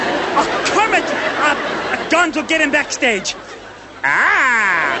Fonz will get him backstage.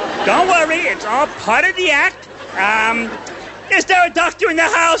 Don't worry. It's all part of the act. Is there a doctor in the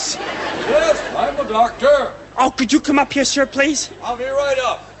house? Yes, I'm a doctor. Oh, could you come up here, sir, please? I'll be right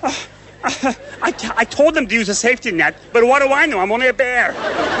up. I told them to use a safety net, but what do I know? I'm only a bear.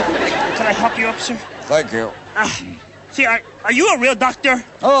 Can I help you up, sir? Thank you. See, are you a real doctor?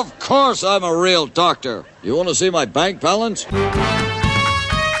 Of course I'm a real doctor. You want to see my bank balance?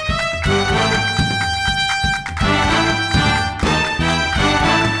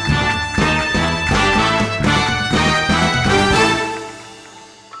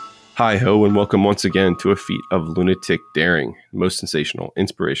 Hi-ho, and welcome once again to a feat of lunatic daring, the most sensational,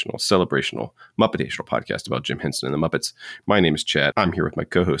 inspirational, celebrational, Muppetational podcast about Jim Henson and the Muppets. My name is Chad. I'm here with my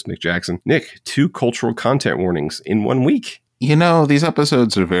co-host, Nick Jackson. Nick, 2 cultural content warnings in 1 week. You know, these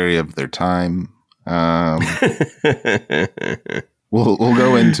episodes are very of their time. We'll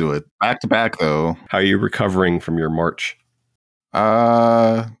go into it. Back to back, though. How are you recovering from your march?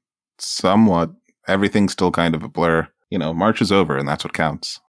 Somewhat. Everything's still kind of a blur. You know, March is over, and that's what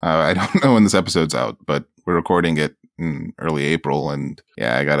counts. I don't know when this episode's out, but we're recording it in early April, and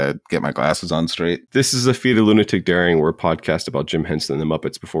yeah, I gotta get my glasses on straight. This is a feat of lunatic daring. We're a podcast about Jim Henson and the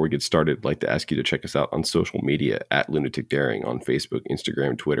Muppets. Before we get started, I'd like to ask you to check us out on social media at Lunatic Daring on Facebook,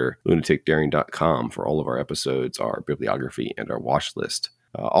 Instagram, Twitter, lunaticdaring.com for all of our episodes, our bibliography, and our watch list.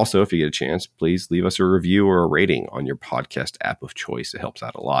 Also, if you get a chance, please leave us a review or a rating on your podcast app of choice. It helps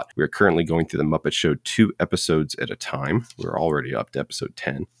out a lot. We are currently going through The Muppet Show 2 episodes at a time. We're already up to episode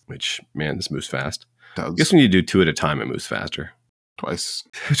 10, which, man, this moves fast. I guess when you do 2 at a time, it moves faster. Twice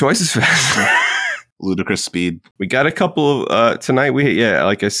as fast. Ludicrous speed. We got a couple of, tonight,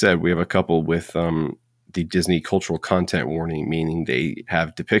 like I said, we have a couple with the Disney cultural content warning, meaning they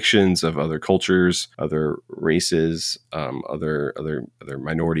have depictions of other cultures, other races, other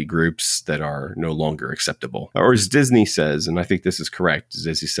minority groups that are no longer acceptable. Or as Disney says, and I think this is correct, as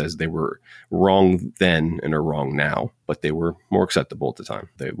Disney says, they were wrong then and are wrong now, but they were more acceptable at the time.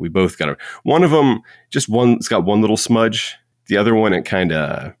 We both got one of them, it's got one little smudge. The other one, it kind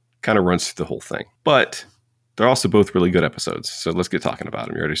of runs through the whole thing. But they're also both really good episodes. So let's get talking about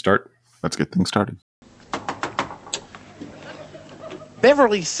them. You ready to start? Let's get things started.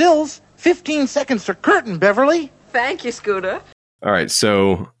 Beverly Sills, 15 seconds for curtain, Beverly. Thank you, Scooter. All right,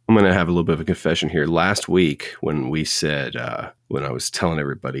 so I'm going to have a little bit of a confession here. Last week, when we said, when I was telling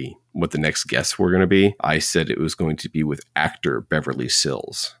everybody what the next guests were going to be, I said it was going to be with actor Beverly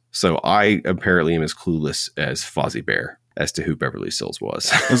Sills. So I apparently am as clueless as Fozzie Bear as to who Beverly Sills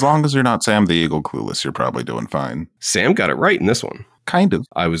was. As long as you're not Sam the Eagle clueless, you're probably doing fine. Sam got it right in this one. Kind of.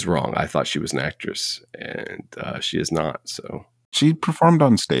 I was wrong. I thought she was an actress, and she is not, so... She performed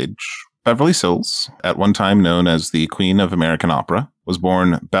on stage. Beverly Sills, at one time known as the Queen of American Opera, was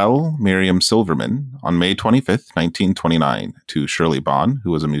born Belle Miriam Silverman on May 25th, 1929, to Shirley Bond,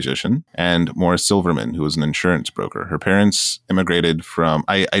 who was a musician, and Morris Silverman, who was an insurance broker. Her parents immigrated from,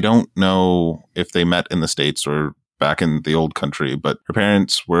 I don't know if they met in the States or back in the old country, but her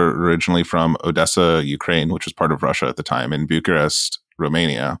parents were originally from Odessa, Ukraine, which was part of Russia at the time, and Bucharest,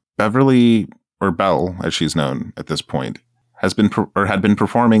 Romania. Beverly, or Belle, as she's known at this point, had been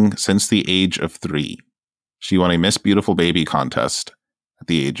performing since the age of 3. She won a Miss Beautiful Baby contest at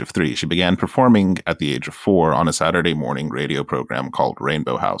the age of 3. She began performing at the age of 4 on a Saturday morning radio program called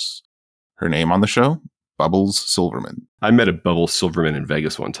Rainbow House. Her name on the show? Bubbles Silverman. I met a Bubbles Silverman in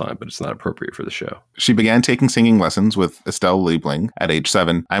Vegas one time, but it's not appropriate for the show. She began taking singing lessons with Estelle Liebling at age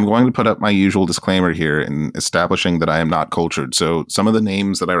 7. I'm going to put up my usual disclaimer here in establishing that I am not cultured, so some of the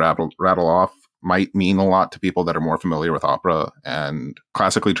names that I rattle off might mean a lot to people that are more familiar with opera and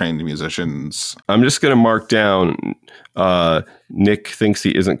classically trained musicians. I'm just going to mark down Nick thinks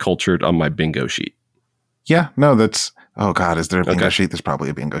he isn't cultured on my bingo sheet. Yeah, no, that's... Oh, God, is there a bingo sheet? There's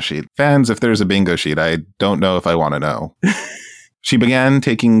probably a bingo sheet. Fans, if there's a bingo sheet, I don't know if I want to know. She began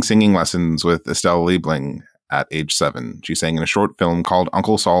taking singing lessons with Estelle Liebling at age 7. She sang in a short film called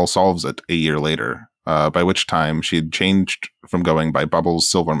Uncle Saul Solves It a year later. By which time she had changed from going by Bubbles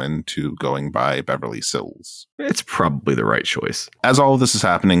Silverman to going by Beverly Sills. It's probably the right choice. As all of this is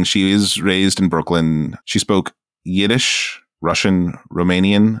happening, she is raised in Brooklyn. She spoke Yiddish, Russian,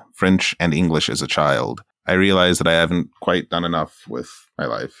 Romanian, French, and English as a child. I realize that I haven't quite done enough with my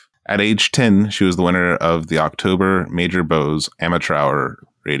life. At age 10, she was the winner of the October Major Bowes Amateur Hour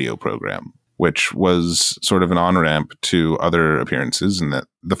radio program. which was sort of an on-ramp to other appearances, and that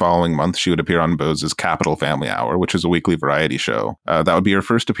the following month she would appear on Bose's Capital Family Hour, which is a weekly variety show. That would be her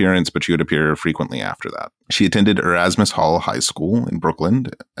first appearance, but she would appear frequently after that. She attended Erasmus Hall High School in Brooklyn,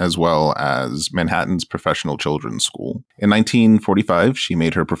 as well as Manhattan's Professional Children's School. In 1945, she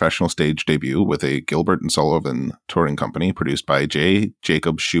made her professional stage debut with a Gilbert and Sullivan touring company produced by J.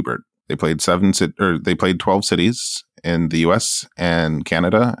 Jacob Schubert. They played 12 cities in the US and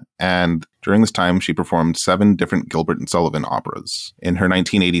Canada, and during this time, she performed 7 different Gilbert and Sullivan operas. In her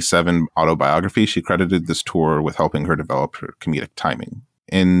 1987 autobiography, she credited this tour with helping her develop her comedic timing.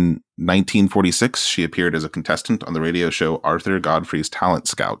 In 1946, she appeared as a contestant on the radio show Arthur Godfrey's Talent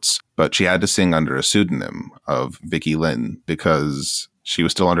Scouts, but she had to sing under a pseudonym of Vicky Lynn because she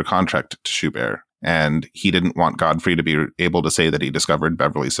was still under contract to Schubert. And he didn't want Godfrey to be able to say that he discovered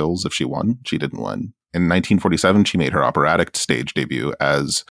Beverly Sills if she won. She didn't win. In 1947, she made her operatic stage debut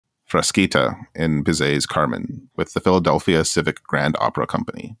as Frasquita in Bizet's Carmen with the Philadelphia Civic Grand Opera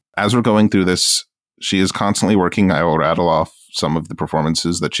Company. As we're going through this, she is constantly working. I will rattle off some of the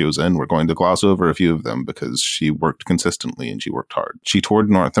performances that she was in. We're going to gloss over a few of them because she worked consistently and she worked hard. She toured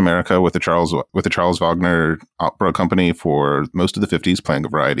North America with the Charles Wagner Opera Company for most of the 50s, playing a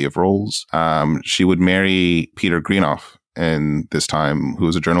variety of roles. She would marry Peter Greenough in this time, who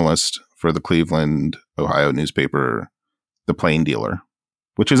was a journalist for the Cleveland, Ohio newspaper, The Plain Dealer,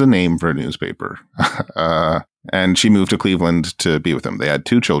 which is a name for a newspaper. And she moved to Cleveland to be with him. They had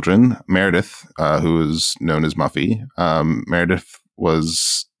 2 children, Meredith, who is known as Muffy. Meredith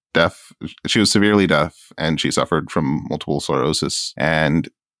was deaf. She was severely deaf, and she suffered from multiple sclerosis. And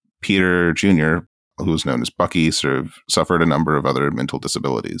Peter Jr., who was known as Bucky, suffered a number of other mental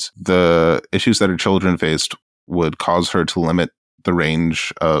disabilities. The issues that her children faced would cause her to limit the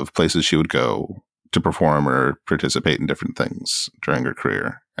range of places she would go to perform or participate in different things during her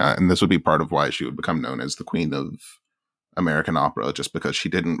career. And this would be part of why she would become known as the Queen of American Opera, just because she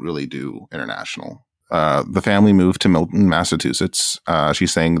didn't really do international. The family moved to Milton, Massachusetts. She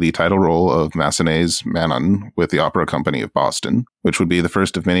sang the title role of Massenet's Manon with the Opera Company of Boston, which would be the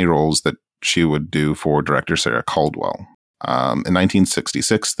first of many roles that she would do for director Sarah Caldwell. In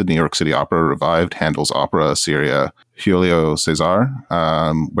 1966, the New York City Opera revived Handel's opera seria Julio Cesar,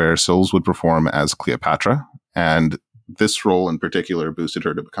 where Sills would perform as Cleopatra, and this role in particular boosted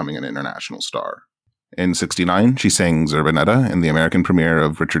her to becoming an international star. In 1969, she sang Zerbinetta in the American premiere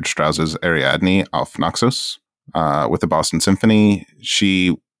of Richard Strauss's Ariadne auf Naxos. With the Boston Symphony,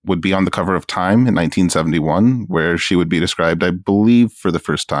 she would be on the cover of Time in 1971, where she would be described, I believe, for the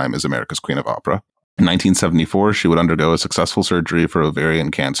first time as America's Queen of Opera. In 1974, she would undergo a successful surgery for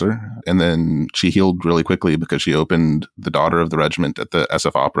ovarian cancer, and then she healed really quickly because she opened The Daughter of the Regiment at the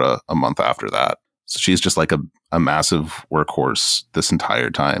SF Opera a month after that. So she's just like a massive workhorse this entire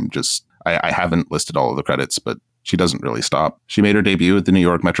time. I haven't listed all of the credits, but she doesn't really stop. She made her debut at the New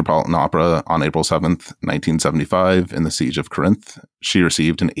York Metropolitan Opera on April 7th, 1975, in The Siege of Corinth. She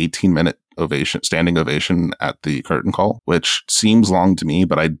received an 18-minute standing ovation at the curtain call, which seems long to me,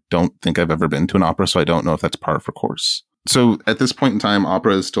 but I don't think I've ever been to an opera, so I don't know if that's par for course. So at this point in time,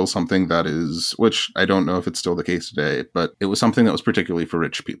 opera is still something that is, which I don't know if it's still the case today, but it was something that was particularly for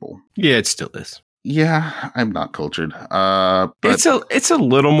rich people. Yeah, it still is. Yeah, I'm not cultured. But it's a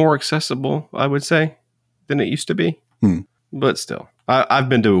little more accessible, I would say, than it used to be. But still, I've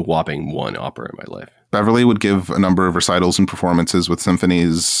been to a whopping 1 opera in my life. Beverly would give a number of recitals and performances with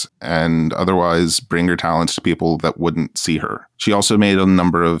symphonies and otherwise bring her talents to people that wouldn't see her. She also made a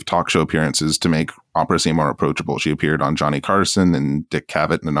number of talk show appearances to make opera seem more approachable. She appeared on Johnny Carson and Dick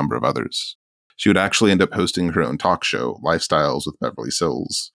Cavett and a number of others. She would actually end up hosting her own talk show, Lifestyles with Beverly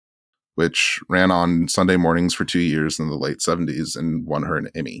Sills, which ran on Sunday mornings for 2 years in the late 70s and won her an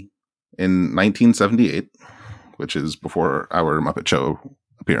Emmy. In 1978, which is before our Muppet Show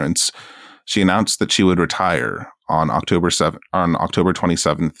appearance, she announced that she would retire on October 27th,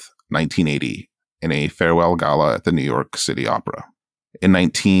 1980, in a farewell gala at the New York City Opera. In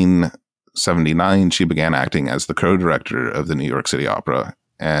 1979, she began acting as the co-director of the New York City Opera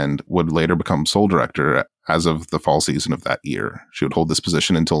and would later become sole director as of the fall season of that year. She would hold this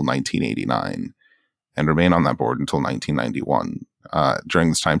position until 1989 and remain on that board until 1991. During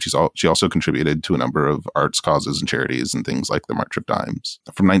this time, she also contributed to a number of arts causes and charities and things like the March of Dimes.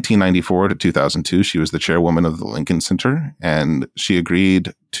 From 1994 to 2002, she was the chairwoman of the Lincoln Center, and she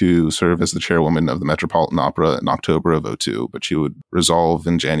agreed to serve as the chairwoman of the Metropolitan Opera in October of 2002, but she would resolve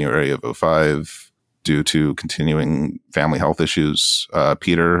in January of 2005 due to continuing family health issues.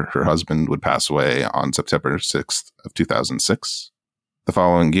 Peter, her husband, would pass away on September 6th of 2006. The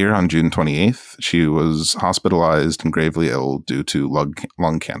following year, on June 28th, she was hospitalized and gravely ill due to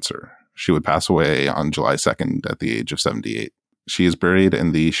lung cancer. She would pass away on July 2nd at the age of 78. She is buried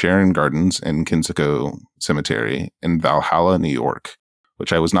in the Sharon Gardens in Kensico Cemetery in Valhalla, New York,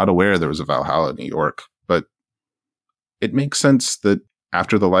 which I was not aware there was a Valhalla, New York, but it makes sense that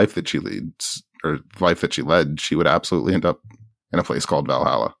after the life that she leads, or life that she led, she would absolutely end up in a place called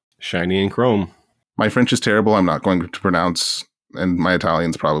Valhalla. Shiny and chrome. My French is terrible. I'm not going to pronounce, and my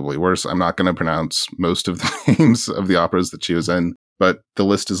Italian's probably worse. I'm not going to pronounce most of the names of the operas that she was in, but the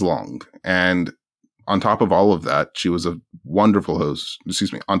list is long. And on top of all of that, she was a wonderful host.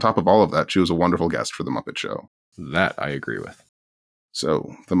 Excuse me. On top of all of that, she was a wonderful guest for The Muppet Show. That I agree with.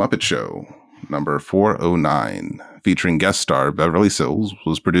 So, The Muppet Show, number 409, featuring guest star Beverly Sills,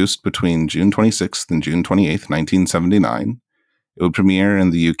 was produced between June 26th and June 28th, 1979. It would premiere in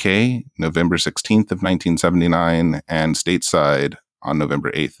the UK November 16th of 1979 and stateside on November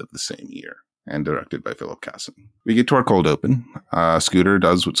 8th of the same year, and directed by Philip Casson. We get to our cold open. Scooter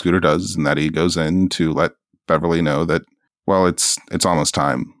does what Scooter does, and that he goes in to let Beverly know that, well, it's almost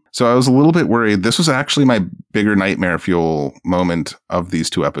time. So I was a little bit worried. This was actually my bigger nightmare fuel moment of these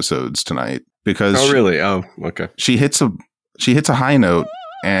two episodes tonight, because really? Oh, okay. She hits a high note,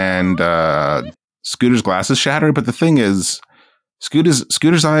 and Scooter's glasses shatter. But the thing is,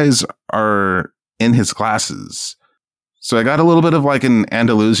 Scooter's eyes are in his glasses. So I got a little bit of like an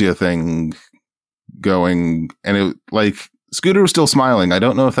Andalusia thing going, and it like Scooter was still smiling. I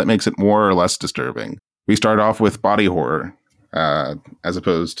don't know if that makes it more or less disturbing. We start off with body horror, as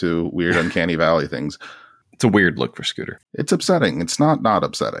opposed to weird Uncanny Valley things. It's a weird look for Scooter. It's upsetting. It's not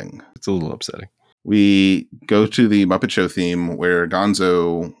upsetting. It's a little upsetting. We go to the Muppet Show theme where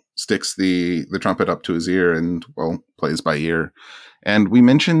Gonzo sticks the trumpet up to his ear and, well, plays by ear. And we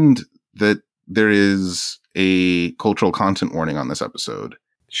mentioned that there is a cultural content warning on this episode.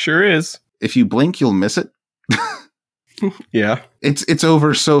 Sure is. If you blink, you'll miss it. Yeah. It's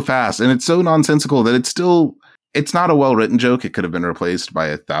over so fast, and it's so nonsensical that it's not a well-written joke. It could have been replaced by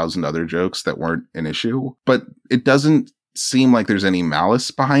 1,000 other jokes that weren't an issue, but it doesn't seem like there's any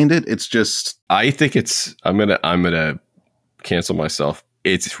malice behind it. It's just, I think I'm gonna cancel myself.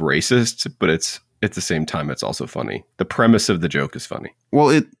 It's racist, but it's at the same time, it's also funny. The premise of the joke is funny. Well,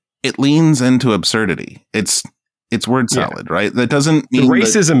 it leans into absurdity. It's word salad, right? That doesn't mean the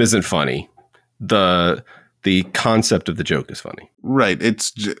racism isn't funny. The concept of the joke is funny. Right.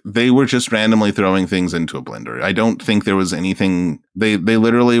 They were just randomly throwing things into a blender. I don't think there was anything. They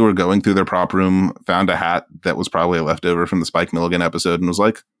literally were going through their prop room, found a hat that was probably a leftover from the Spike Milligan episode, and was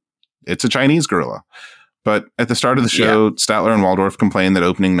like, it's a Chinese gorilla. But at the start of the show, Statler and Waldorf complain that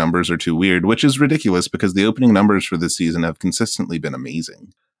opening numbers are too weird, which is ridiculous because the opening numbers for this season have consistently been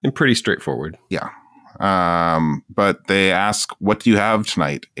amazing. And pretty straightforward. Yeah. But they ask, what do you have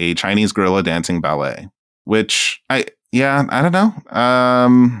tonight? A Chinese gorilla dancing ballet. Which, I don't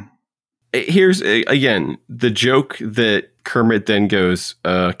know. Here's, again, the joke that Kermit then goes,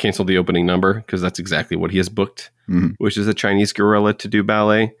 cancel the opening number, because that's exactly what he has booked, which is a Chinese gorilla to do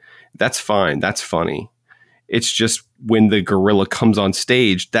ballet. That's fine. That's funny. It's just when the gorilla comes on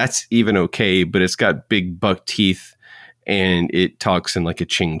stage, that's even okay, but it's got big buck teeth and it talks in like a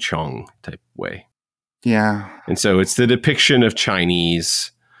ching chong type way. Yeah. And so it's the depiction of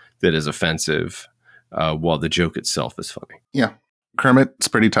Chinese that is offensive, while the joke itself is funny. Yeah. Kermit's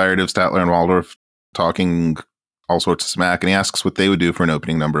pretty tired of Statler and Waldorf talking all sorts of smack, and he asks what they would do for an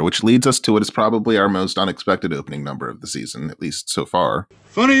opening number, which leads us to what is probably our most unexpected opening number of the season, at least so far.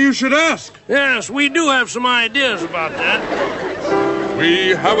 Funny you should ask. Yes, we do have some ideas about that. We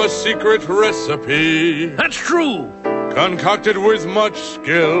have a secret recipe. That's true. Concocted with much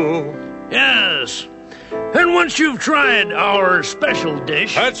skill. Yes. And once you've tried our special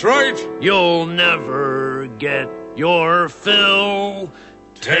dish... That's right. You'll never get your fill.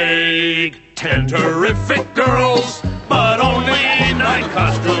 Take 10 terrific girls, but only 9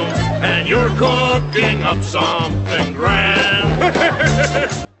 costumes, and you're cooking up something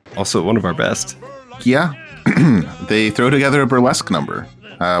grand. Also one of our best. Yeah. They throw together a burlesque number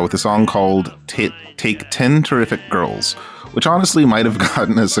with a song called Take 10 Terrific Girls, which honestly might have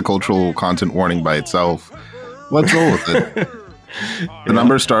gotten us a cultural content warning by itself. Let's roll with it. The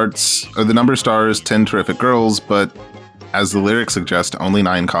number stars 10 terrific girls, but as the lyrics suggest, only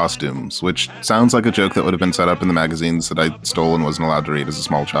 9 costumes, which sounds like a joke that would have been set up in the magazines that I stole and wasn't allowed to read as a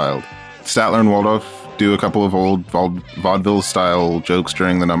small child. Statler and Waldorf do a couple of old vaudeville-style jokes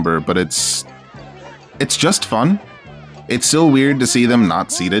during the number, but it's just fun. It's still weird to see them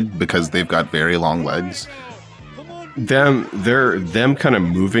not seated because they've got very long legs. Them kind of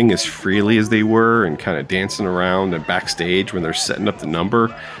moving as freely as they were and kind of dancing around and backstage when they're setting up the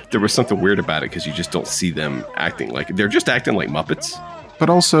number, there was something weird about it because you just don't see them acting like they're just acting like Muppets, But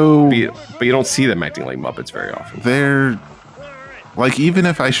also, but you don't see them acting like Muppets very often. They're like, even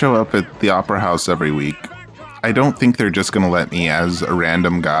if I show up at the Opera House every week, I don't think they're just going to let me, as a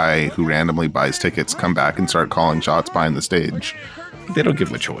random guy who randomly buys tickets, come back and start calling shots behind the stage. They don't give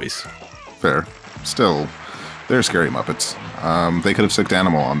them a choice. Fair. Still, they're scary Muppets. They could have sicked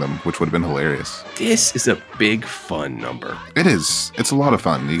Animal on them, which would have been hilarious. This is a big fun number. It is. It's a lot of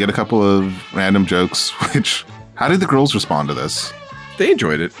fun. You get a couple of random jokes, which... How did the girls respond to this? They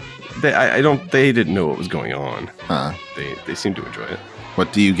enjoyed it. They didn't know what was going on. Huh. They seemed to enjoy it.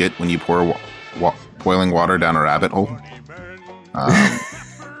 What do you get when you pour boiling water down a rabbit hole?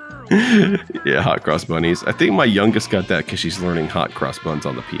 Yeah, hot cross bunnies. I think my youngest got that because she's learning hot cross buns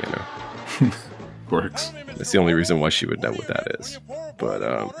on the piano. Works. That's the only reason why she would know what that is. But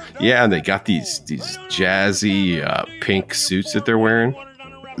yeah, and they got these jazzy pink suits that they're wearing.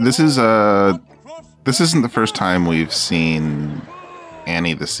 This isn't the first time we've seen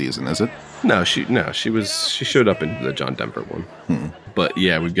Annie this season, is it? No, she showed up in the John Denver one. But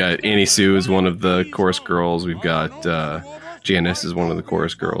yeah, we've got Annie Sue as one of the chorus girls. We've got Janice as one of the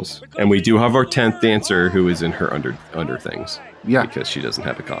chorus girls, and we do have our 10th dancer who is in her under things. Yeah, because she doesn't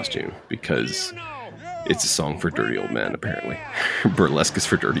have a costume because it's a song for dirty old men. Apparently, burlesque is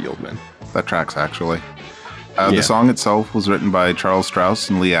for dirty old men. That tracks actually. The song itself was written by Charles Strauss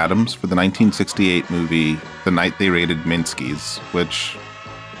and Lee Adams for the 1968 movie The Night They Raided Minsky's, which...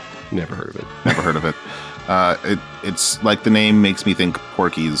 Never heard of it. Never heard of it. It's like the name makes me think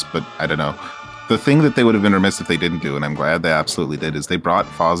Porky's, but I don't know. The thing that they would have been remiss if they didn't do, and I'm glad they absolutely did, is they brought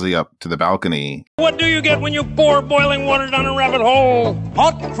Fozzie up to the balcony. What do you get when you pour boiling water down a rabbit hole?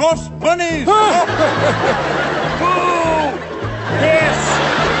 Hot cross bunnies! Boo! Yes!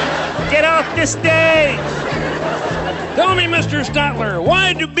 Get off the stage! Tell me, Mr. Statler,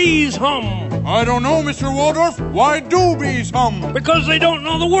 why do bees hum? I don't know, Mr. Waldorf. Why do bees hum? Because they don't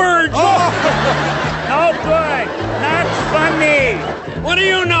know the words. No good. Not funny. What do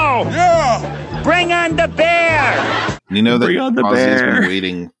you know? Yeah. Bring on the bear. You know that Fozzie's bear. been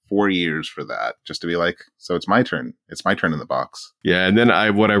waiting 4 years for that, just to be like, so it's my turn. It's my turn in the box. Yeah, and then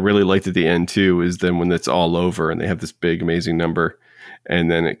what I really liked at the end too is then when it's all over and they have this big amazing number, and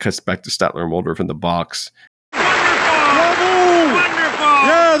then it cuts back to Statler and Waldorf in the box. Wonderful!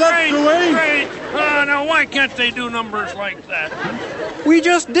 Yeah, that's the way. Great! Now, why can't they do numbers like that? We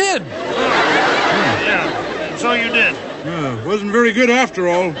just did. Yeah, so you did. Yeah, wasn't very good after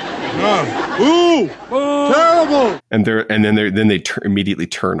all. Ooh! Terrible! And they immediately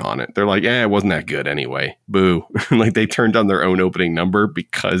turn on it. They're like, it wasn't that good anyway. Boo. Like they turned on their own opening number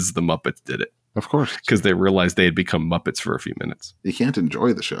because the Muppets did it. Of course. Because they realized they had become Muppets for a few minutes. You can't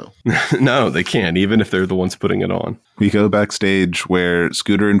enjoy the show. No, they can't, even if they're the ones putting it on. We go backstage where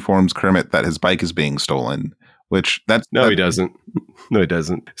Scooter informs Kermit that his bike is being stolen, which he doesn't. No, he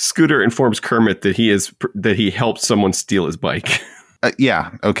doesn't. Scooter informs Kermit that he helped someone steal his bike.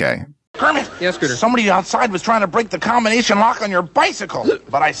 Yeah, okay. Kermit! Yes, Scooter? Somebody outside was trying to break the combination lock on your bicycle,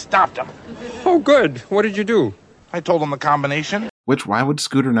 but I stopped him. Oh, good. What did you do? I told him the combination. Why would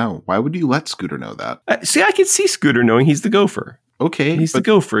Scooter know? Why would you let Scooter know that? See, I can see Scooter knowing he's the gopher. Okay. He's the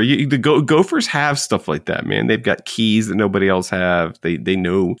gopher. Gophers have stuff like that, man. They've got keys that nobody else have. They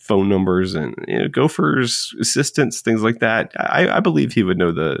know phone numbers and gophers, assistants, things like that. I believe he would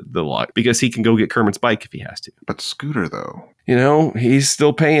know the lock because he can go get Kermit's bike if he has to. But Scooter, though. He's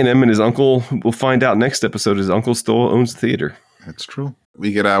still paying him, and his uncle, we'll find out next episode, his uncle still owns the theater. That's true.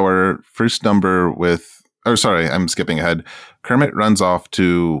 We get our first number with... Oh, sorry, I'm skipping ahead. Kermit runs off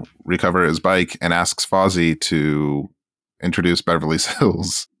to recover his bike and asks Fozzie to introduce Beverly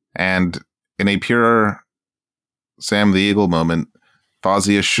Hills. And in a pure Sam the Eagle moment,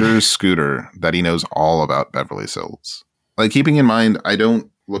 Fozzie assures Scooter that he knows all about Beverly Hills. Like, keeping in mind, I don't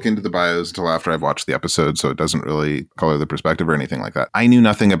look into the bios until after I've watched the episode, so it doesn't really color the perspective or anything like that. I knew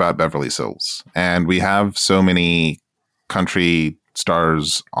nothing about Beverly Hills. And we have so many country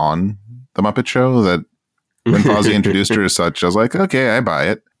stars on The Muppet Show that when Fozzie introduced her as such, I was like, okay, I buy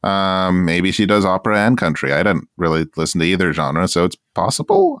it. Maybe she does opera and country. I didn't really listen to either genre, so it's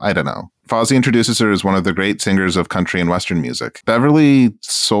possible. I don't know. Fozzie introduces her as one of the great singers of country and Western music. Beverly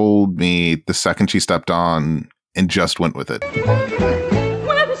sold me the second she stepped on and just went with it.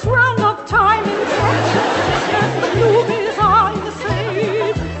 When it's round up time in Texas, and the movies are the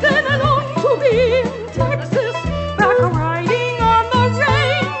same, then I long to be in Texas, back riding on the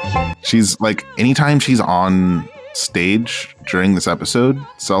range. She's like, anytime she's on stage during this episode,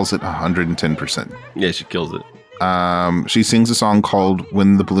 sells it 110%. Yeah, she kills it. She sings a song called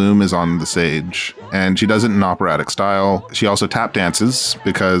When the Bloom is on the Sage, and she does it in operatic style. She also tap dances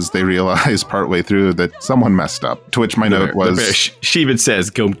because they realize partway through that someone messed up, to which my note was... She even says,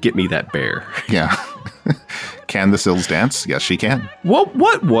 go get me that bear. Yeah. Can the Sills dance? Yes, she can. What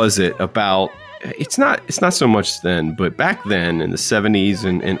was it about... It's not so much then, but back then in the 70s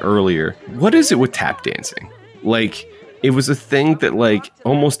and earlier, what is it with tap dancing? Like, it was a thing that like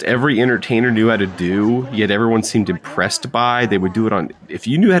almost every entertainer knew how to do, yet everyone seemed impressed by. They would do it on, if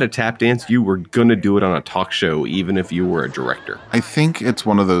you knew how to tap dance, you were going to do it on a talk show, even if you were a director. I think it's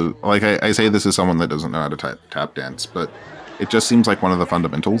one of the, like I say this as someone that doesn't know how to tap dance, but it just seems like one of the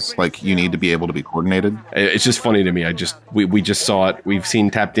fundamentals. Like, you need to be able to be coordinated. It's just funny to me. We just saw it. We've seen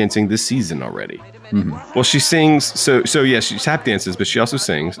tap dancing this season already. Mm-hmm. Well, she sings. So yeah, she tap dances, but she also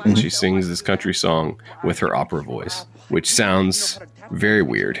sings, and she sings this country song with her opera voice, which sounds very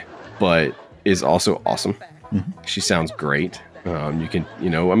weird, but is also awesome. Mm-hmm. She sounds great. You can,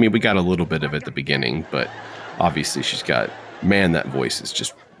 we got a little bit of it at the beginning, but obviously she's got, man, that voice is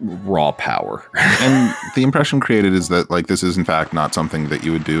just raw power. And the impression created is that like this is in fact not something that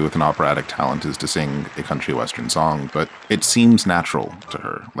you would do with an operatic talent, is to sing a country western song, but it seems natural to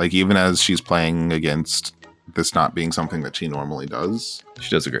her. Like, even as she's playing against this not being something that she normally does,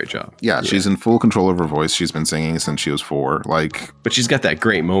 she does a great job. Yeah, she's in full control of her voice. She's been singing since she was 4. But she's got that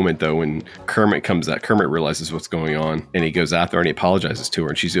great moment though when Kermit comes out. Kermit realizes what's going on, and he goes out there and he apologizes to her,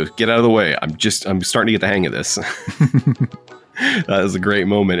 and she goes, "Get out of the way. I'm starting to get the hang of this." That was a great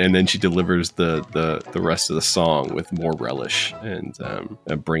moment, and then she delivers the rest of the song with more relish, and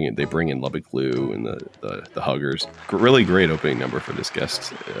they bring in Lubbock Lou and the Huggers. Really great opening number for this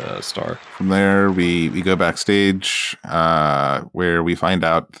guest star. From there, we go backstage where we find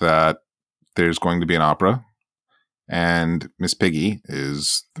out that there's going to be an opera, and Miss Piggy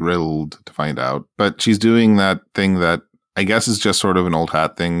is thrilled to find out, but she's doing that thing that I guess is just sort of an old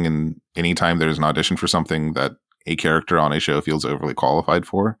hat thing, and anytime there's an audition for something that a character on a show feels overly qualified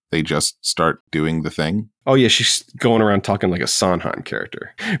for, they just start doing the thing. Oh yeah, she's going around talking like a Sondheim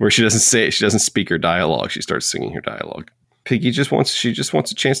character, where she doesn't speak her dialogue. She starts singing her dialogue. Piggy just wants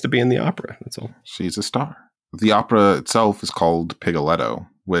a chance to be in the opera. That's all. She's a star. The opera itself is called Pigoletto,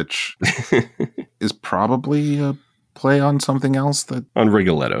 which is probably a play on something else on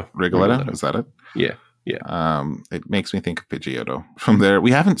Rigoletto. Rigoletto, is that it? Yeah. Yeah. It makes me think of Pidgeotto. From there, we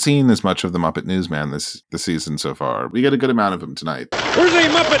haven't seen as much of the Muppet Newsman this season so far. We get a good amount of him tonight. Here's a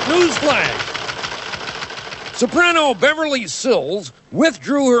Muppet News Flash. Soprano Beverly Sills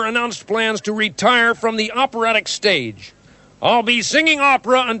withdrew her announced plans to retire from the operatic stage. "I'll be singing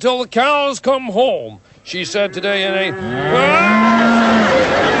opera until the cows come home," she said today in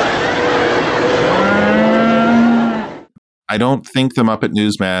I don't think the Muppet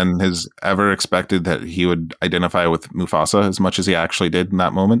Newsman has ever expected that he would identify with Mufasa as much as he actually did in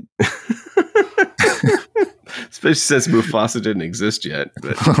that moment. Especially since Mufasa didn't exist yet.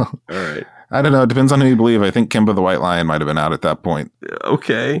 But, all right. I don't know. It depends on who you believe. I think Kimba the White Lion might have been out at that point.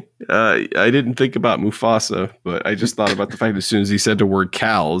 Okay. I didn't think about Mufasa, but I just thought about the fact that as soon as he said the word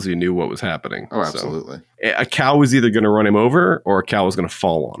cows, he knew what was happening. Oh, absolutely. So, a cow was either going to run him over or a cow was going to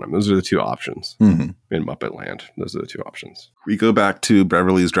fall on him. Those are the two options in Muppet Land. Those are the two options. We go back to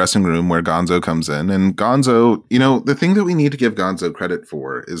Beverly's dressing room where Gonzo comes in. And Gonzo, the thing that we need to give Gonzo credit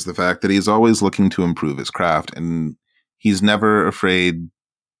for is the fact that he's always looking to improve his craft. And he's never afraid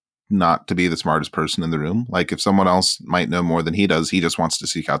not to be the smartest person in the room. Like, if someone else might know more than he does, he just wants to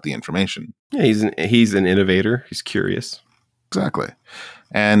seek out the information. Yeah, he's an innovator. He's curious. Exactly.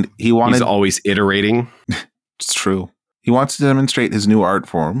 And he's always iterating. It's true. He wants to demonstrate his new art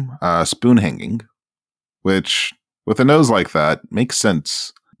form, spoon hanging, which with a nose like that makes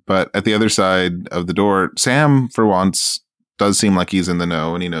sense. But at the other side of the door, Sam, for once, does seem like he's in the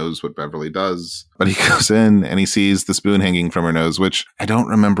know and he knows what Beverly does. But he goes in and he sees the spoon hanging from her nose, which I don't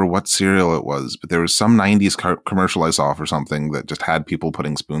remember what cereal it was, but there was some 90s commercial I saw for something that just had people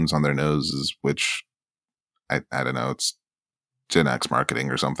putting spoons on their noses, which I don't know, it's Gen X marketing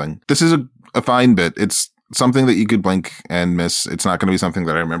or something. This is a fine bit. It's something that you could blink and miss. It's not going to be something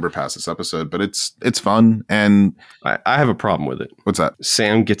that I remember past this episode, but it's fun. And I have a problem with it. What's that?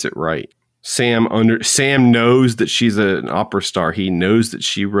 Sam gets it right. Sam knows that she's an opera star. He knows that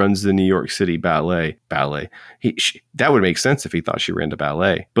she runs the New York City Ballet. That would make sense if he thought she ran the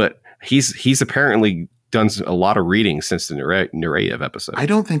ballet. But he's apparently done a lot of reading since the narrative episode. I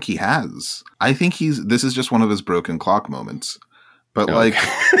don't think he has. I think this is just one of his broken clock moments. But like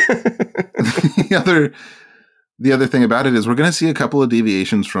the other thing about it is we're going to see a couple of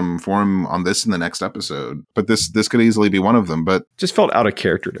deviations from form on this in the next episode, but this could easily be one of them. But just felt out of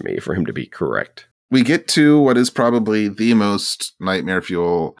character to me for him to be correct. we get to what is probably the most nightmare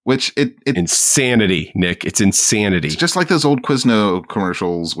fuel, which it insanity, Nick. It's insanity. It's just like those old Quizno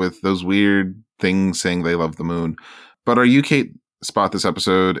commercials with those weird things saying they love the moon. But our UK spot this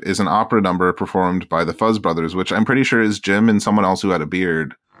episode is an opera number performed by the Fuzz Brothers, which I'm pretty sure is Jim and someone else who had a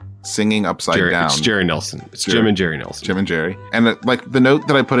beard singing upside down. It's Jerry Nelson. It's Jim and Jerry Nelson. Jim and Jerry. And like the note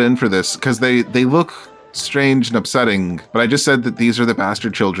that I put in for this, because they look strange and upsetting, but I just said that these are the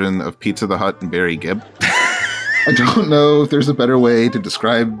bastard children of Pizza the Hut and Barry Gibb. I don't know if there's a better way to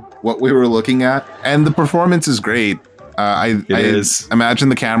describe what we were looking at. And the performance is great. I imagine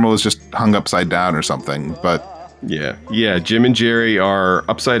the camera was just hung upside down or something, but yeah. Jim and Jerry are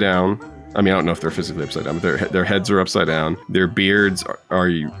upside down. I mean, I don't know if they're physically upside down, but their heads are upside down. Their beards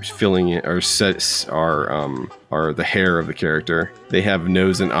are filling it, are the hair of the character. They have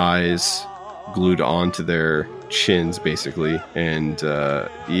nose and eyes glued onto their chins, basically, and they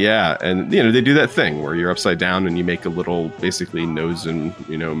do that thing where you're upside down and you make a little, basically, nose and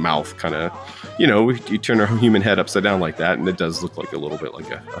mouth kind of, you turn a human head upside down like that, and it does look like a little bit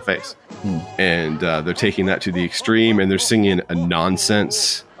like a face. And they're taking that to the extreme, and they're singing a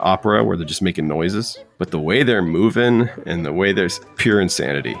nonsense opera where they're just making noises, but the way they're moving and the way there's pure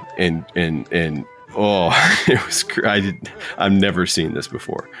insanity, and it was. I've never seen this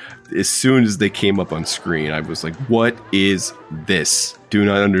before. As soon as they came up on screen, I was like, "What is this? Do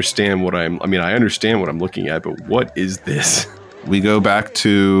not understand what I understand what I'm looking at, but what is this?" We go back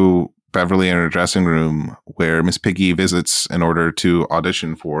to Beverly in her dressing room, where Miss Piggy visits in order to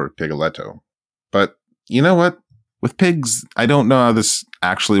audition for Pigoletto. But you know what? With pigs, I don't know how this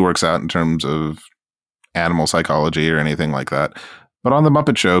actually works out in terms of animal psychology or anything like that. But on The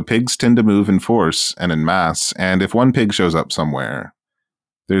Muppet Show, pigs tend to move in force and in mass, and if one pig shows up somewhere,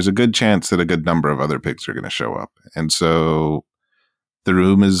 there's a good chance that a good number of other pigs are going to show up. And so the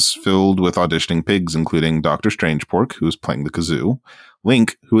room is filled with auditioning pigs, including Dr. Strangepork, who's playing the kazoo,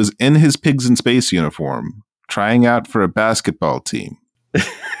 Link, who is in his Pigs in Space uniform, trying out for a basketball team.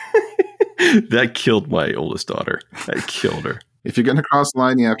 That killed my oldest daughter. That killed her. If you're going to cross the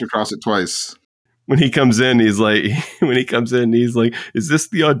line, you have to cross it twice. When he comes in, he's like, "Is this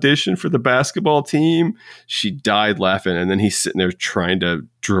the audition for the basketball team?" She died laughing, and then he's sitting there trying to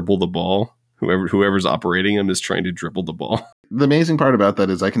dribble the ball. Whoever's operating him is trying to dribble the ball. The amazing part about that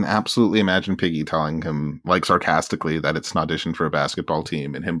is I can absolutely imagine Piggy telling him, like, sarcastically, that it's an audition for a basketball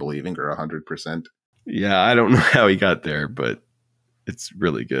team, and him believing her 100%. Yeah, I don't know how he got there, but it's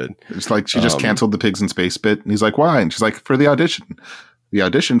really good. It's like she just canceled the Pigs in Space bit, and he's like, "Why?" And she's like, "For the audition." The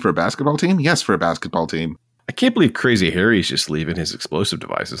audition for a basketball team? Yes, for a basketball team. I can't believe Crazy Harry's just leaving his explosive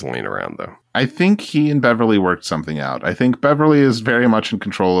devices laying around, though. I think he and Beverly worked something out. I think Beverly is very much in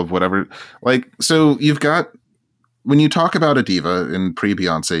control of whatever. Like, so you've got, when you talk about a diva in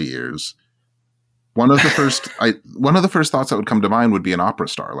pre-Beyonce years, one of the first thoughts that would come to mind would be an opera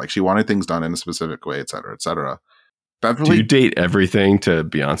star. Like, she wanted things done in a specific way, et cetera, et cetera. Beverly, do you date everything to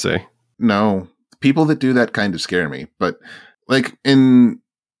Beyonce? No. People that do that kind of scare me, but like in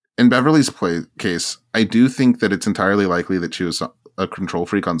Beverly's case, I do think that it's entirely likely that she was a control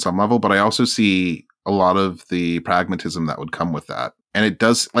freak on some level, but I also see a lot of the pragmatism that would come with that. And it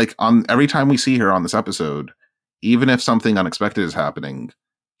does, like, on every time we see her on this episode, even if something unexpected is happening,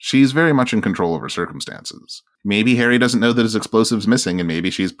 she's very much in control of her circumstances. Maybe Harry doesn't know that his explosive's missing, and maybe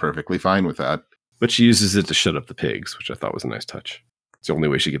she's perfectly fine with that. But she uses it to shut up the pigs, which I thought was a nice touch. It's the only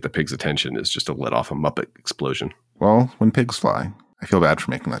way she get the pigs' attention is just to let off a Muppet explosion. Well, when pigs fly. I feel bad for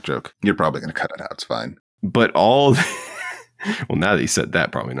making that joke. You're probably going to cut it out. It's fine. But well, now that you said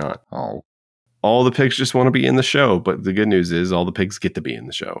that, probably not. Oh. All the pigs just want to be in the show. But the good news is all the pigs get to be in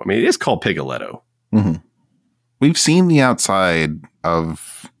the show. I mean, it is called Pigoletto. Mm-hmm. We've seen the outside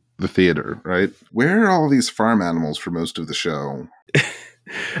of the theater, right? Where are all these farm animals for most of the show?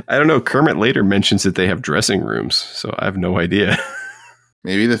 I don't know. Kermit later mentions that they have dressing rooms. So I have no idea.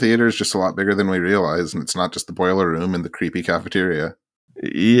 Maybe the theater is just a lot bigger than we realize, and it's not just the boiler room and the creepy cafeteria.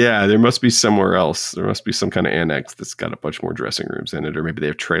 Yeah, there must be somewhere else. There must be some kind of annex that's got a bunch more dressing rooms in it, or maybe they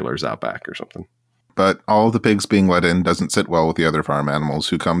have trailers out back or something. But all of the pigs being let in doesn't sit well with the other farm animals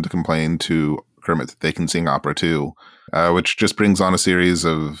who come to complain to Kermit that they can sing opera too, which just brings on a series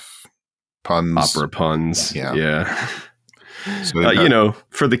of puns. Opera puns. Yeah. So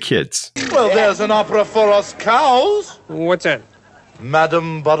for the kids. Well, there's an opera for us cows. What's that?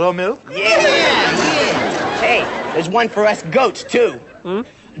 Madam Buttermilk? Yeah. Hey, there's one for us goats, too.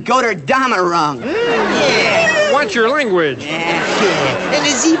 Goater Damarung. Yeah. Watch your language. Yeah. And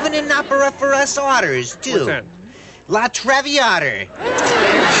there's even an opera for us otters, too. What's that? La Traviata.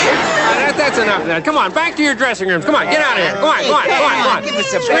 That's enough of that. Come on, back to your dressing rooms. Come on, get out of here. Come on. Give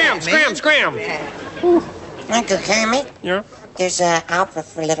us a Scram. Uncle Kermit, Yeah? there's an opera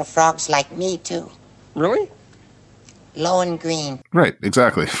for little frogs like me, too. Really? Lohengrin. Right,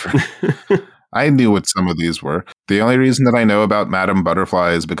 exactly. I knew what some of these were. The only reason that I know about Madame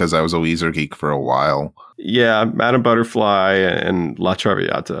Butterfly is because I was a Weezer geek for a while. Yeah, Madame Butterfly and La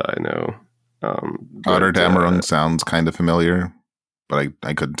Traviata, I know. Otterdammerung sounds kind of familiar, but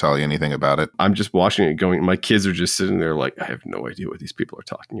I couldn't tell you anything about it. I'm just watching it going, my kids are just sitting there like, I have no idea what these people are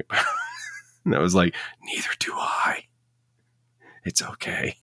talking about. And I was like, neither do I. It's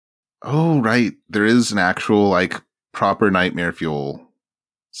okay. Oh, right. There is an actual, like, proper Nightmare Fuel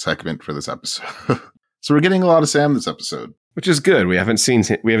segment for this episode. So we're getting a lot of Sam this episode. Which is good. We haven't seen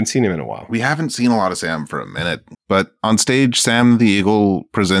him in a while. We haven't seen a lot of Sam for a minute. But on stage, Sam the Eagle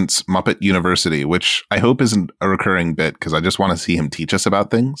presents Muppet University, which I hope isn't a recurring bit because I just want to see him teach us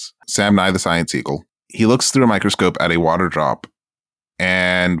about things. Sam Nye the Science Eagle. He looks through a microscope at a water drop,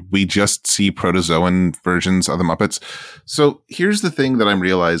 and we just see protozoan versions of the Muppets. So here's the thing that I'm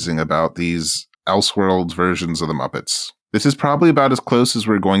realizing about these Elseworlds versions of the Muppets. This is probably about as close as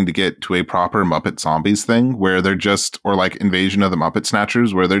we're going to get to a proper Muppet Zombies thing, where they're just, or like Invasion of the Muppet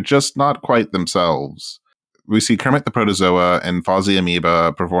Snatchers, where they're just not quite themselves. We see Kermit the Protozoa and Fozzie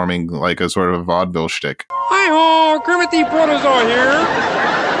Amoeba performing like a sort of vaudeville shtick. Hi-ho, Kermit the Protozoa here.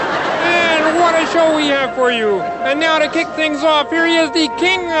 And what a show we have for you. And now to kick things off, here he is, the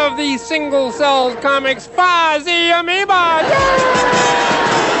king of the single-celled comics, Fozzie Amoeba.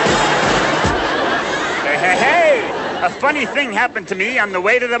 Hey! A funny thing happened to me on the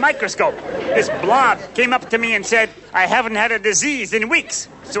way to the microscope. This blob came up to me and said, I haven't had a disease in weeks,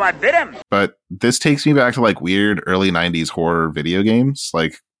 so I bit him. But this takes me back to like weird early 90s horror video games,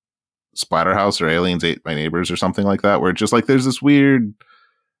 like Splatterhouse or Aliens Ate My Neighbors or something like that, where it's just like there's this weird,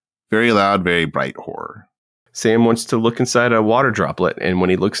 very loud, very bright horror. Sam wants to look inside a water droplet, and when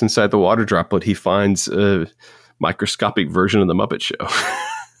he looks inside the water droplet, he finds a microscopic version of the Muppet Show.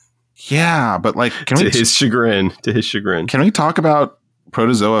 Yeah, but like, to his chagrin, can we talk about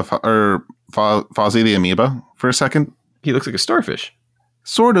Protozoa or Fozzie the Amoeba for a second? He looks like a starfish,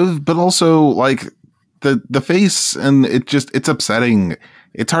 sort of, but also like the face, and it's upsetting.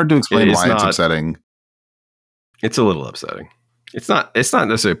 It's hard to explain why it's upsetting. It's a little upsetting. It's not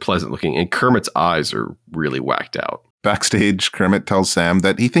necessarily pleasant looking, and Kermit's eyes are really whacked out. Backstage, Kermit tells Sam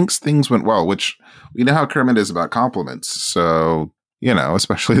that he thinks things went well, which we know how Kermit is about compliments, so. You know,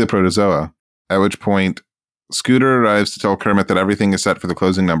 especially the Protozoa. At which point, Scooter arrives to tell Kermit that everything is set for the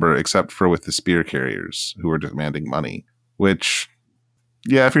closing number except for with the spear carriers, who are demanding money. Which,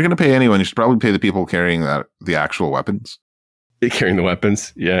 yeah, if you're going to pay anyone, you should probably pay the people carrying the actual weapons. Carrying the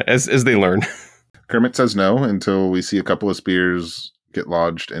weapons, yeah, as they learn. Kermit says no until we see a couple of spears get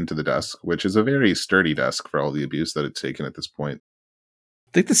lodged into the desk, which is a very sturdy desk for all the abuse that it's taken at this point.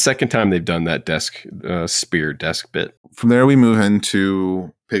 I think the second time they've done that spear desk bit. From there, we move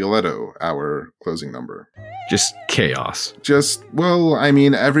into Pigoletto, our closing number. Just chaos. Well, I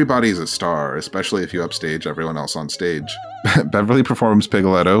mean, everybody's a star, especially if you upstage everyone else on stage. Beverly performs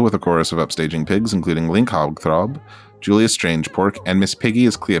Pigoletto with a chorus of upstaging pigs, including Link Hogthrob, Julius Strangepork, and Miss Piggy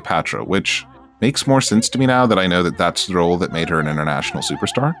as Cleopatra, which makes more sense to me now that I know that that's the role that made her an international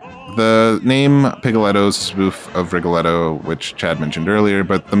superstar. The name Pigoletto is a spoof of Rigoletto, which Chad mentioned earlier,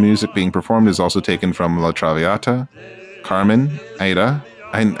 but the music being performed is also taken from La Traviata, Carmen, Aida.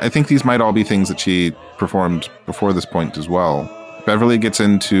 I think these might all be things that she performed before this point as well. Beverly gets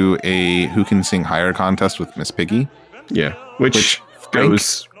into a who can sing higher contest with Miss Piggy. Yeah, which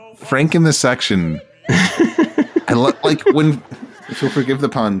goes... Frank in this section... like when, if you'll forgive the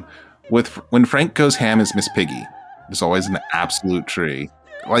pun... When Frank goes ham as Miss Piggy, there's always an absolute tree.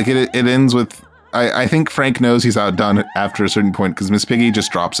 Like it ends with, I think Frank knows he's outdone after a certain point because Miss Piggy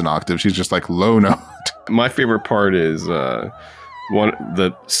just drops an octave. She's just like low note. My favorite part is some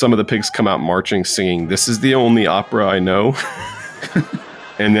of the pigs come out marching, singing, "This is the only opera I know."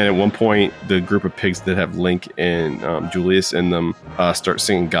 And then at one point, the group of pigs that have Link and Julius in them start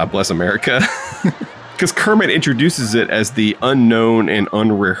singing "God Bless America." Because Kermit introduces it as the unknown and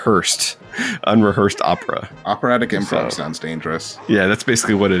unrehearsed opera. Operatic improv sounds dangerous. Yeah, that's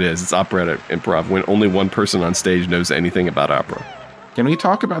basically what it is. It's operatic improv when only one person on stage knows anything about opera. Can we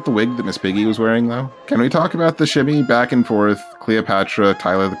talk about the wig that Miss Piggy was wearing, though? Can we talk about the shimmy back and forth, Cleopatra,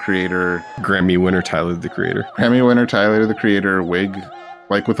 Tyler the Creator... Grammy winner Tyler the Creator wig?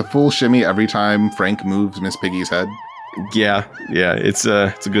 Like with a full shimmy every time Frank moves Miss Piggy's head? Yeah, it's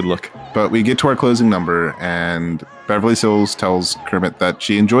a good look. But we get to our closing number, and Beverly Sills tells Kermit that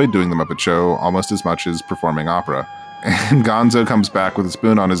she enjoyed doing the Muppet Show almost as much as performing opera. And Gonzo comes back with a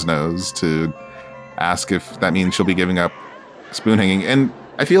spoon on his nose to ask if that means she'll be giving up spoon hanging. And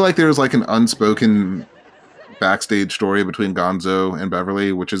I feel like there's like an unspoken backstage story between Gonzo and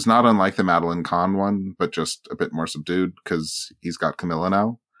Beverly, which is not unlike the Madeline Kahn one, but just a bit more subdued because he's got Camilla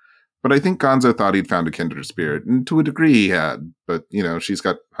now. But I think Gonzo thought he'd found a kindred spirit, and to a degree he had, but, you know, she's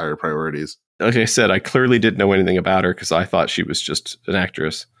got higher priorities. Like I said, I clearly didn't know anything about her because I thought she was just an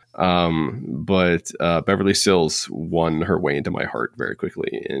actress. But Beverly Sills won her way into my heart very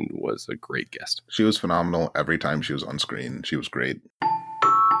quickly and was a great guest. She was phenomenal every time she was on screen. She was great.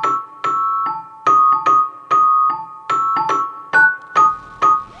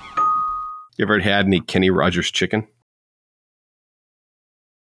 You ever had any Kenny Rogers chicken?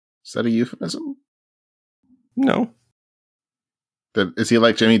 Is that a euphemism? No. Is he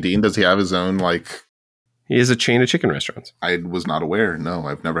like Jimmy Dean? Does he have his own, like... He has a chain of chicken restaurants. I was not aware. No,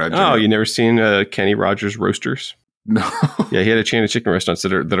 I've never had... Oh, you never seen Kenny Rogers Roasters? No. Yeah, he had a chain of chicken restaurants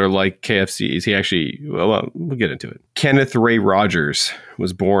that are like KFC's. He actually... Well, we'll get into it. Kenneth Ray Rogers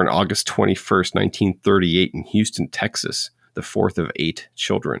was born August 21st, 1938 in Houston, Texas, the fourth of 8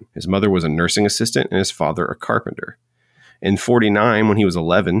 children. His mother was a nursing assistant and his father a carpenter. In 1949, when he was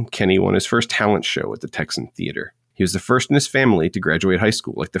 11, Kenny won his first talent show at the Texan Theater. He was the first in his family to graduate high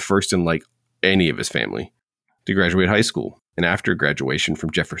school, like the first in like any of his family to graduate high school. And after graduation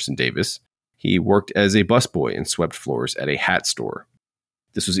from Jefferson Davis, he worked as a busboy and swept floors at a hat store.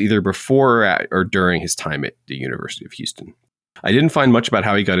 This was either before or during his time at the University of Houston. I didn't find much about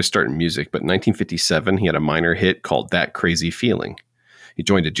how he got his start in music, but in 1957, he had a minor hit called That Crazy Feeling. He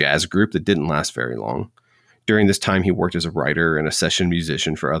joined a jazz group that didn't last very long. During this time, he worked as a writer and a session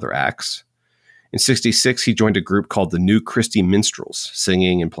musician for other acts. In 1966, he joined a group called the New Christy Minstrels,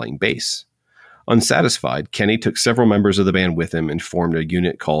 singing and playing bass. Unsatisfied, Kenny took several members of the band with him and formed a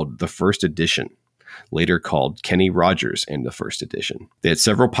unit called The First Edition, later called Kenny Rogers and The First Edition. They had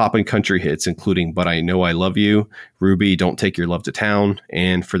several pop and country hits, including But I Know I Love You, Ruby, Don't Take Your Love to Town,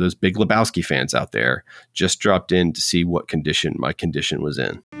 and for those Big Lebowski fans out there, just dropped in to see what condition my condition was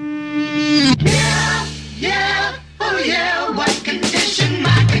in. Yeah, oh yeah, what condition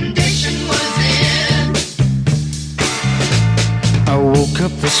my condition was in. I woke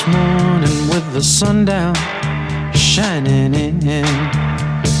up this morning with the sun down, shining in.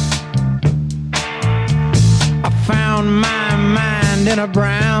 I found my mind in a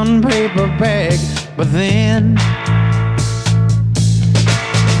brown paper bag, but then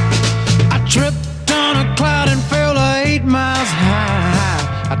I tripped on a cloud and fell 8 miles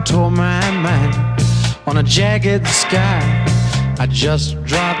high. I tore my mind on a jagged sky. I just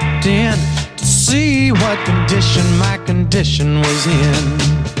dropped in to see what condition my condition was in.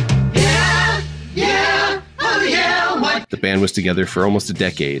 Yeah, oh yeah, what? The band was together for almost a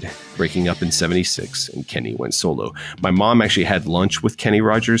decade, breaking up in 1976, and Kenny went solo. My mom actually had lunch with Kenny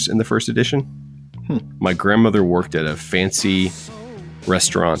Rogers in The First Edition. My grandmother worked at a fancy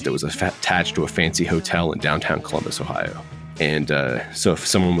restaurant that was attached to a fancy hotel in downtown Columbus, Ohio. And so if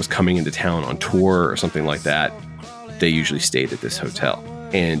someone was coming into town on tour or something like that, they usually stayed at this hotel.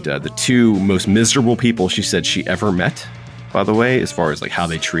 And the two most miserable people she said she ever met, by the way, as far as like how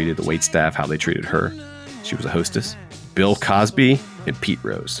they treated the waitstaff, how they treated her, she was a hostess, Bill Cosby and Pete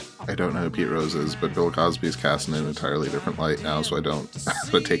Rose. I don't know who Pete Rose is, but Bill Cosby's cast in an entirely different light now, so I don't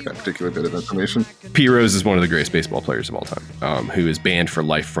take that particular bit of information. Pete Rose is one of the greatest baseball players of all time, who is banned for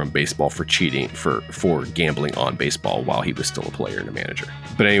life from baseball for cheating, for gambling on baseball while he was still a player and a manager.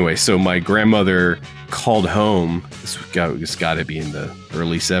 But anyway, so my grandmother called home. This got to be in the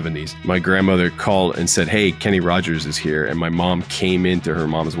early 70s. My grandmother called and said, "Hey, Kenny Rogers is here." And my mom came into her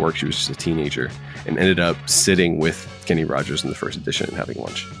mom's work. She was just a teenager and ended up sitting with Kenny Rogers in The First Edition and having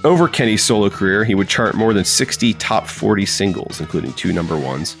lunch. Over Kenny's solo career, he would chart more than 60 top 40 singles, including 2 number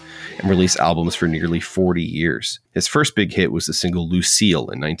ones, and release albums for nearly 40 years. His first big hit was the single Lucille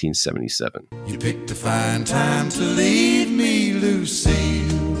in 1977. You picked a fine time to leave me,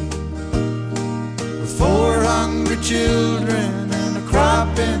 Lucille, with 4 hungry children and a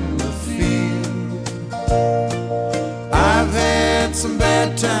crop in the field. I've had some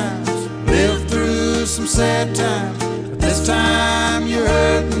bad times, lived through some sad times, but this time you're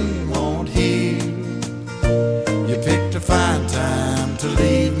hurting won't heal. You picked a fine time to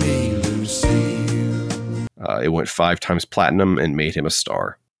leave me, Lucille. It went 5 times platinum and made him a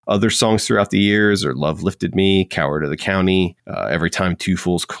star. Other songs throughout the years are Love Lifted Me, Coward of the County, Every Time Two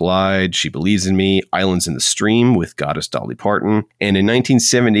Fools Collide, She Believes in Me, Islands in the Stream with Goddess Dolly Parton, and in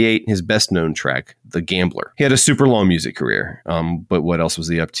 1978, his best-known track, The Gambler. He had a super long music career, but what else was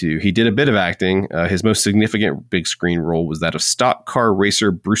he up to? He did a bit of acting. His most significant big screen role was that of stock car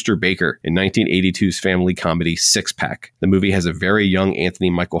racer Brewster Baker in 1982's family comedy Six Pack. The movie has a very young Anthony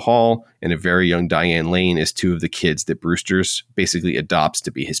Michael Hall and a very young Diane Lane as two of the kids that Brewster's basically adopts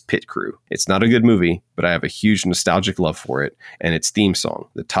to be his pit crew. It's not a good movie, but I have a huge nostalgic love for it and its theme song,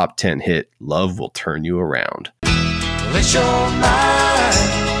 the top 10 hit Love Will Turn You Around. It's your mind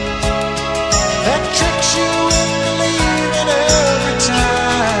that tricks you into leaving every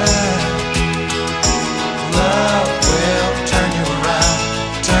time. Love will turn you around.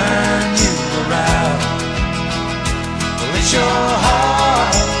 Well, it's your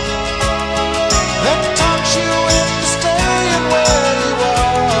heart that talks you into staying where you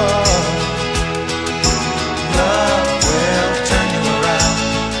are. Love will turn you around.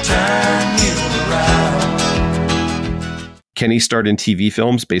 Kenny starred in TV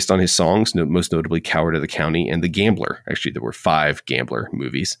films based on his songs, most notably Coward of the County and The Gambler. Actually, there were 5 Gambler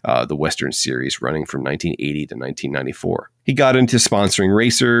movies, the Western series running from 1980 to 1994. He got into sponsoring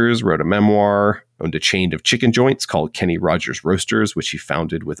racers, wrote a memoir, owned a chain of chicken joints called Kenny Rogers Roasters, which he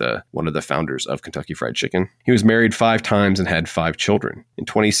founded with one of the founders of Kentucky Fried Chicken. He was married 5 times and had 5 children. In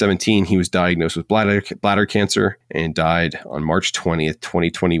 2017, he was diagnosed with bladder cancer and died on March 20th,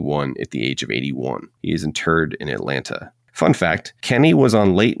 2021 at the age of 81. He is interred in Atlanta. Fun fact, Kenny was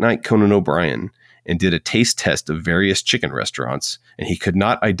on Late Night Conan O'Brien and did a taste test of various chicken restaurants, and he could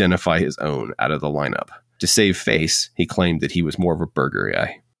not identify his own out of the lineup. To save face, he claimed that he was more of a burger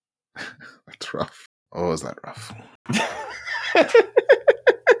guy. That's rough. Oh, is that rough?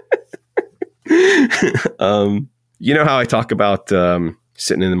 You know how I talk about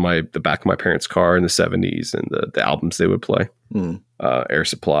sitting in the back of my parents' car in the 70s and the albums they would play? Air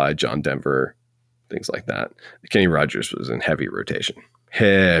Supply, John Denver, things like that. Kenny Rogers was in heavy rotation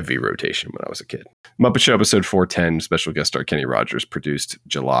when I was a kid. Muppet Show episode 410, special guest star Kenny Rogers, produced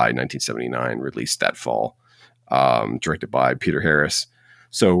July 1979, released that fall, directed by Peter Harris.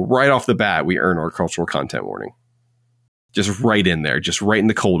 So right off the bat, we earn our cultural content warning. Just right in there, just right in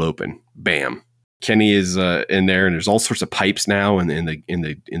the cold open. Bam. Kenny is in there, and there's all sorts of pipes now in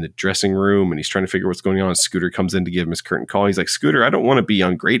the dressing room, and he's trying to figure what's going on. Scooter comes in to give him his curtain call. He's like, Scooter, I don't want to be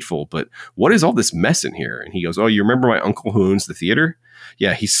ungrateful, but what is all this mess in here? And he goes, oh, you remember my uncle who owns the theater?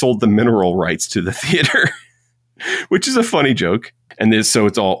 Yeah, he sold the mineral rights to the theater, which is a funny joke. And so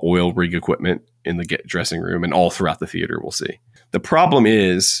it's all oil rig equipment in the dressing room and all throughout the theater, we'll see. The problem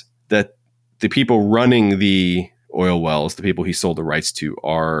is that the people running the oil wells, the people he sold the rights to,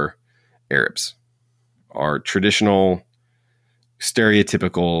 are Arabs. Are traditional,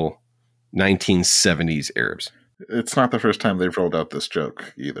 stereotypical 1970s Arabs. It's not the first time they've rolled out this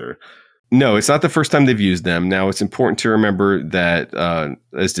joke either. No, it's not the first time they've used them. Now, it's important to remember that,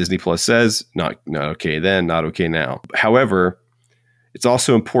 as Disney Plus says, not okay then, not okay now. However, it's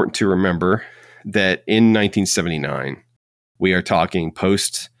also important to remember that in 1979, we are talking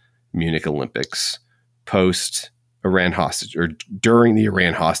post-Munich Olympics, post-Iran hostage, or during the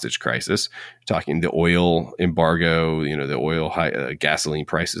Iran hostage crisis, talking the oil embargo, the oil gasoline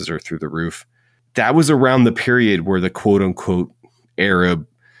prices are through the roof. That was around the period where the quote-unquote Arab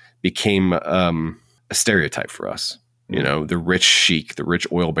became a stereotype for us. The rich sheik, the rich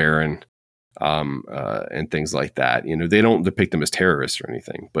oil baron, and things like that. They don't depict them as terrorists or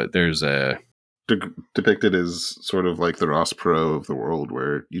anything, but there's a depicted as sort of like the Ross Perot of the world,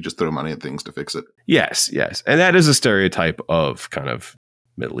 where you just throw money at things to fix it. Yes. And that is a stereotype of kind of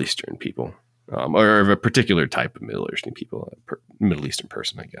Middle Eastern people, or of a particular type of Middle Eastern people, Middle Eastern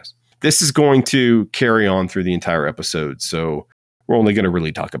person, I guess. This is going to carry on through the entire episode, so we're only going to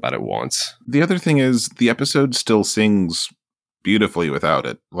really talk about it once. The other thing is the episode still sings beautifully without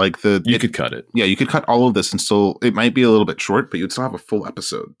it. You could cut it. Yeah, you could cut all of this and still, it might be a little bit short, but you'd still have a full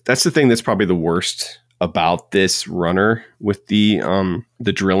episode. That's the thing that's probably the worst about this runner with the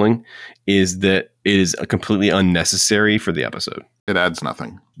drilling, is that it is completely unnecessary for the episode. It adds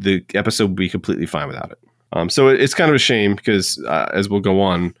nothing. The episode would be completely fine without it. So it's kind of a shame because as we'll go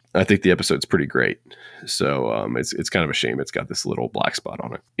on, I think the episode's pretty great. So it's kind of a shame it's got this little black spot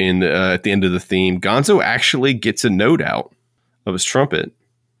on it. At the end of the theme, Gonzo actually gets a note out of his trumpet,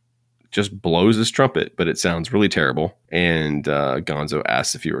 just blows his trumpet, but it sounds really terrible. And Gonzo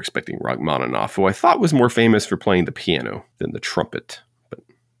asks if you were expecting Rachmaninoff, who I thought was more famous for playing the piano than the trumpet. But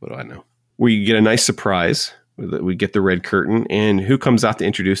what do I know? We get a nice surprise. We get the red curtain, and who comes out to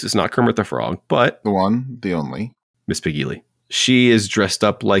introduce us? Not Kermit the Frog, but the one, the only, Miss Piggy Lee. She is dressed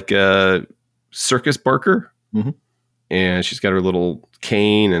up like a circus barker, and she's got her little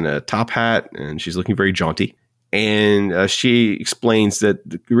cane and a top hat, and she's looking very jaunty. And she explains that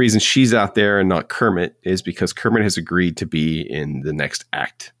the reason she's out there and not Kermit is because Kermit has agreed to be in the next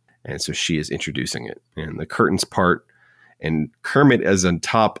act. And so she is introducing it. And the curtains part, and Kermit is on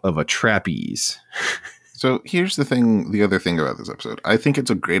top of a trapeze. So here's the other thing about this episode. I think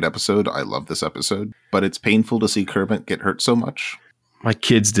it's a great episode. I love this episode, but it's painful to see Kermit get hurt so much. My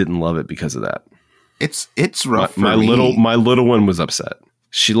kids didn't love it because of that. It's rough. My little one was upset.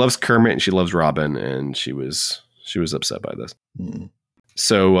 She loves Kermit and she loves Robin, and she was upset by this.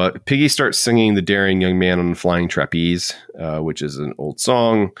 So Piggy starts singing "The Daring Young Man on the Flying Trapeze," which is an old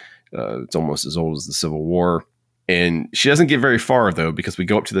song. It's almost as old as the Civil War. And she doesn't get very far, though, because we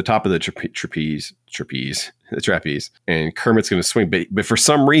go up to the top of the trapeze, and Kermit's going to swing. But for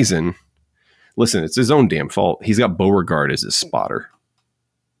some reason, listen, it's his own damn fault. He's got Beauregard as his spotter.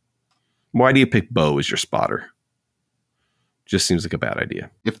 Why do you pick Bo as your spotter? Just seems like a bad idea.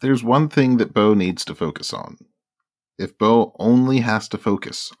 If there's one thing that Bo needs to focus on, if Bo only has to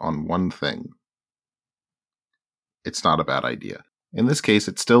focus on one thing, it's not a bad idea. In this case,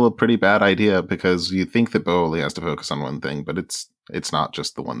 it's still a pretty bad idea because you think that Bo only has to focus on one thing, but it's not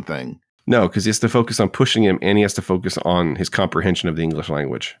just the one thing. No, because he has to focus on pushing him, and he has to focus on his comprehension of the English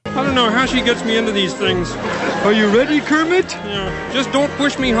language. I don't know how she gets me into these things. Are you ready, Kermit? Yeah, just don't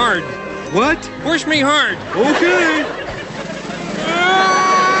push me hard. What? Push me hard. Okay.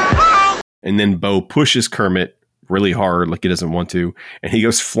 And then Bo pushes Kermit really hard, like he doesn't want to, and he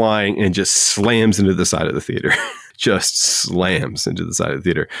goes flying and just slams into the side of the theater. Just slams into the side of the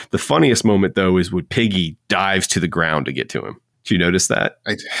theater. The funniest moment, though, is when Piggy dives to the ground to get to him. Did you notice that?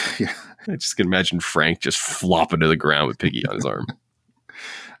 Yeah. I just can imagine Frank just flopping to the ground with Piggy on his arm.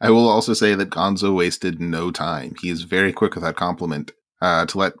 I will also say that Gonzo wasted no time. He is very quick with that compliment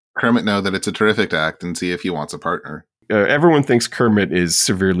to let Kermit know that it's a terrific act and see if he wants a partner. Everyone thinks Kermit is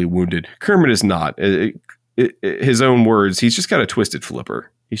severely wounded. Kermit is not. His own words, he's just got a twisted flipper.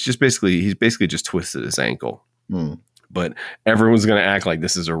 He's basically just twisted his ankle. But everyone's going to act like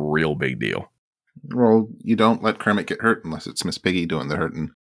this is a real big deal. Well, you don't let Kermit get hurt unless it's Miss Piggy doing the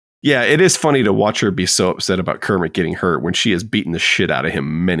hurting. Yeah, it is funny to watch her be so upset about Kermit getting hurt when she has beaten the shit out of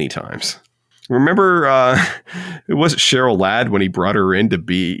him many times. Remember, it wasn't Cheryl Ladd when he brought her in to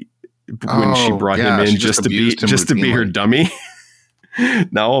be when she brought him in just to be her dummy.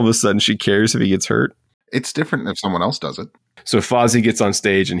 Now all of a sudden she cares if he gets hurt. It's different if someone else does it. So Fozzie gets on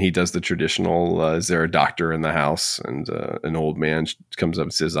stage and he does the traditional, is there a doctor in the house? And an old man comes up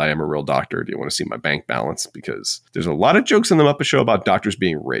and says, I am a real doctor. Do you want to see my bank balance? Because there's a lot of jokes in the Muppet Show about doctors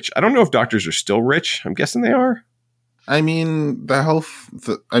being rich. I don't know if doctors are still rich. I'm guessing they are. I mean,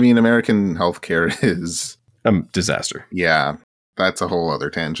 American healthcare is a disaster. Yeah, that's a whole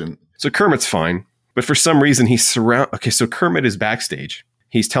other tangent. So Kermit's fine. But for some reason, so Kermit is backstage.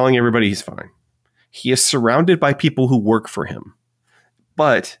 He's telling everybody he's fine. He is surrounded by people who work for him.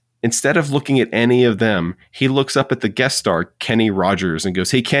 But instead of looking at any of them, he looks up at the guest star, Kenny Rogers, and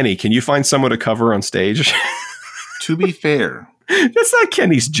goes, hey, Kenny, can you find someone to cover on stage? To be fair. That's not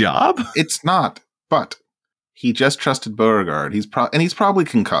Kenny's job. It's not. But he just trusted Beauregard. He's probably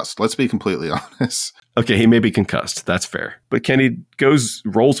concussed. Let's be completely honest. Okay, he may be concussed. That's fair. But Kenny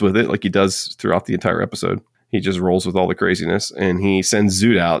rolls with it like he does throughout the entire episode. He just rolls with all the craziness, and he sends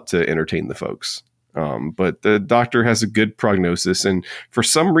Zoot out to entertain the folks. But the doctor has a good prognosis, and for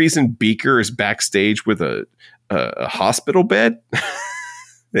some reason, Beaker is backstage with a hospital bed.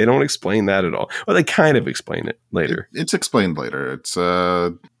 They don't explain that at all. Well, they kind of explain it later. It's explained later. It's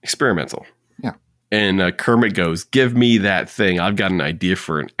experimental. Yeah. And Kermit goes, give me that thing. I've got an idea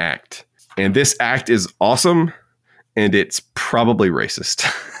for an act. And this act is awesome, and it's probably racist.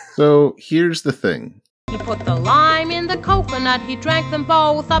 So here's the thing. He put the lime in the coconut, he drank them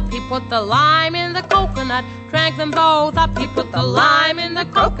both up. He put the lime in the coconut, drank them both up. He put the lime in the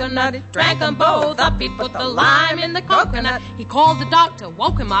coconut, drank them both up. He put the lime in the coconut. He called the doctor,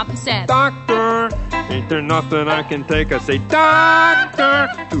 woke him up and said, Doctor, ain't there nothing I can take? I say, Doctor,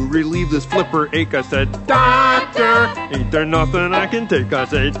 to relieve this flipper ache. I said, Doctor, ain't there nothing I can take? I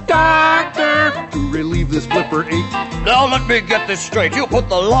say, Doctor, to relieve this flipper ache. Now let me get this straight. You put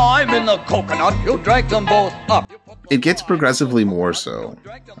the lime in the coconut, you drank them both up. It gets progressively more so.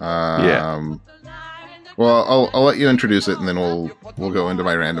 Yeah. Well, I'll let you introduce it, and then we'll go into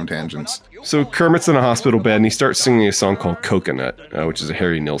my random tangents. So Kermit's in a hospital bed, and he starts singing a song called Coconut, which is a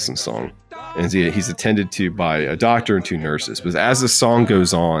Harry Nilsson song. And he's attended to by a doctor and two nurses. But as the song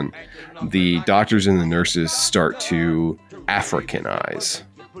goes on, the doctors and the nurses start to Africanize.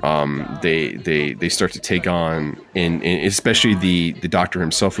 They start to take on, and especially the doctor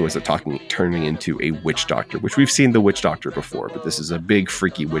himself, who is turning into a witch doctor, which we've seen the witch doctor before, but this is a big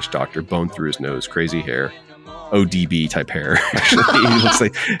freaky witch doctor, bone through his nose, crazy hair. ODB type hair. Actually, he looks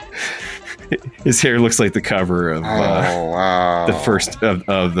like his hair looks like the cover of the first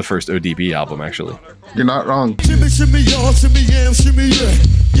ODB album. Actually, you're not wrong. Shimmy, shimmy, y'all, shimmy, yam, shimmy, yeah.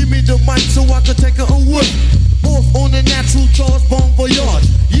 Give me the mic so I can take it away. Off on the natural charge, bon voyage.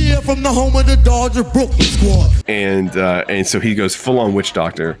 Yeah, from the home of the Dodger Brooklyn squad. And so he goes full on witch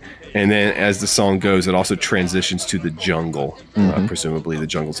doctor. And then as the song goes, it also transitions to the jungle, presumably the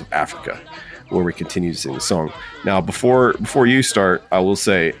jungles of Africa, where we continue to sing the song. Now, before you start, I will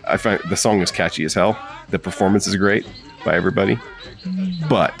say I find the song is catchy as hell. The performance is great by everybody.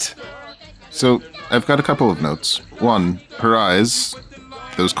 But so I've got a couple of notes. One, her eyes,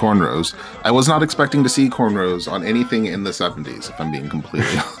 those cornrows. I was not expecting to see cornrows on anything in the 70s, if I'm being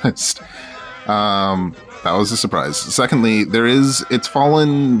completely honest. That was a surprise. Secondly, it's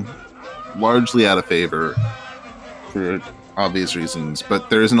fallen largely out of favor for obvious reasons, but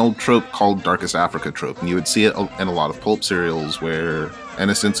there is an old trope called Darkest Africa trope, and you would see it in a lot of pulp serials where an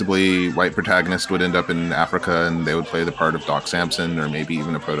ostensibly white protagonist would end up in Africa and they would play the part of Doc Samson or maybe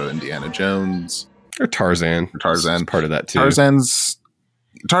even a proto-Indiana Jones. Or Tarzan. Tarzan. Part of that too.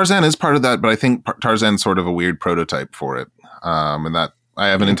 Tarzan is part of that, but I think Tarzan's sort of a weird prototype for it. And that I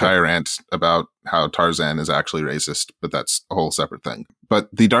have an entire rant about how Tarzan is actually racist, but that's a whole separate thing. But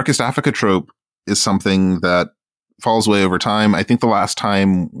the Darkest Africa trope is something that falls away over time. I think the last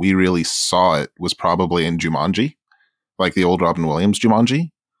time we really saw it was probably in Jumanji, like the old Robin Williams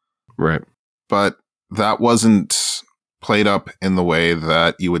Jumanji. Right. But that wasn't played up in the way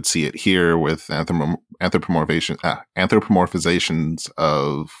that you would see it here with anthropomorphizations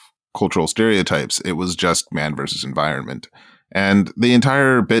of cultural stereotypes. It was just man versus environment. And the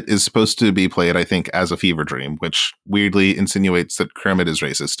entire bit is supposed to be played, I think, as a fever dream, which weirdly insinuates that Kermit is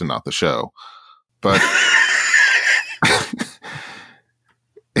racist and not the show. But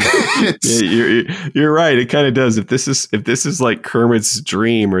you're right. It kind of does. If this is like Kermit's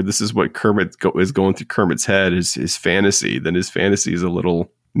dream, or this is what Kermit is going through Kermit's head, his fantasy, then his fantasy is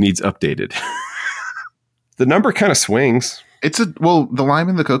needs updated. The number kind of swings. The lime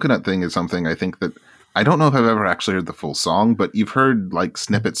and the coconut thing is something I think that I don't know if I've ever actually heard the full song, but you've heard like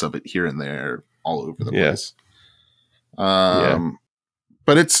snippets of it here and there all over the place.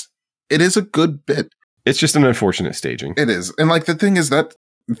 But it is a good bit. It's just an unfortunate staging. It is. And like the thing is that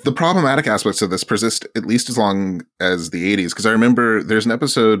the problematic aspects of this persist at least as long as the 80s. Because I remember there's an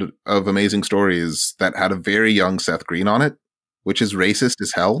episode of Amazing Stories that had a very young Seth Green on it, which is racist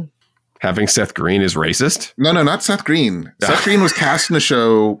as hell. Having Seth Green is racist? No, not Seth Green. Seth Green was cast in a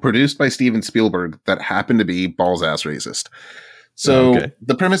show produced by Steven Spielberg that happened to be balls-ass racist. So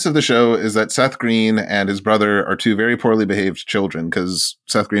The premise of the show is that Seth Green and his brother are two very poorly behaved children because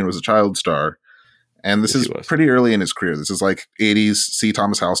Seth Green was a child star. And this is pretty early in his career. This is like 80s. C.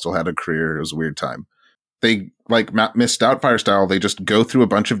 Thomas Howell still had a career. It was a weird time. They, like Miss Doubtfire style, they just go through a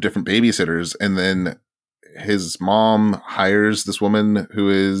bunch of different babysitters, and then his mom hires this woman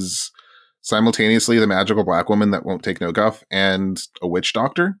who is simultaneously the magical black woman that won't take no guff and a witch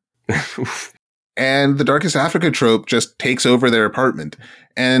doctor. And the Darkest Africa trope just takes over their apartment.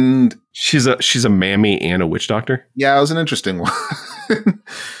 And she's a mammy and a witch doctor. Yeah, it was an interesting one.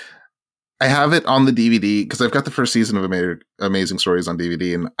 I have it on the DVD because I've got the first season of Amazing Stories on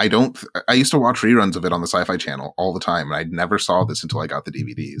DVD, and I used to watch reruns of it on the Sci-Fi Channel all the time, and I never saw this until I got the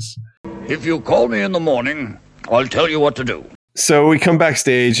DVDs. If you call me in the morning, I'll tell you what to do. So we come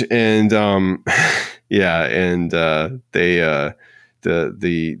backstage, and the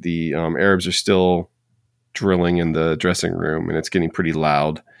Arabs are still drilling in the dressing room, and it's getting pretty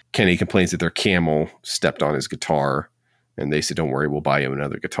loud. Kenny complains that their camel stepped on his guitar, and they said, "Don't worry, we'll buy you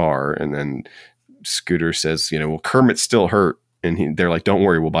another guitar." And then Scooter says, "Well, Kermit's still hurt," and they're like, "Don't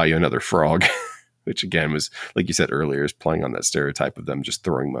worry, we'll buy you another frog." Which again was, like you said earlier, is playing on that stereotype of them just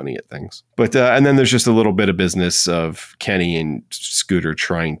throwing money at things. But and then there's just a little bit of business of Kenny and Scooter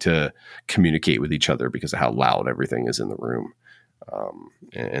trying to communicate with each other because of how loud everything is in the room,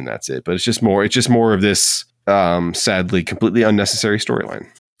 and that's it. But it's just more of this sadly completely unnecessary storyline.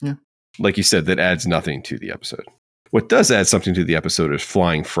 Yeah, like you said, that adds nothing to the episode. What does add something to the episode is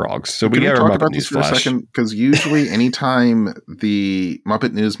flying frogs. So we got our Muppet News Flash. For a second, because usually anytime the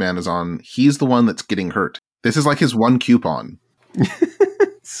Muppet Newsman is on, he's the one that's getting hurt. This is like his one coupon.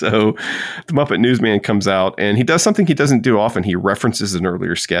 So the Muppet Newsman comes out, and he does something he doesn't do often. He references an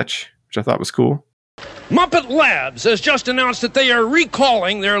earlier sketch, which I thought was cool. Muppet Labs has just announced that they are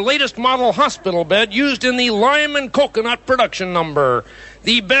recalling their latest model hospital bed used in the Lime and Coconut production number.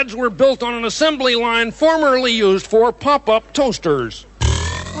 The beds were built on an assembly line formerly used for pop-up toasters.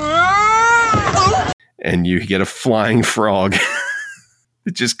 And you get a flying frog.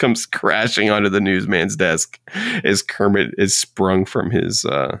 It just comes crashing onto the newsman's desk as Kermit is sprung from his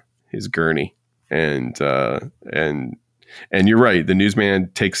gurney. And you're right. The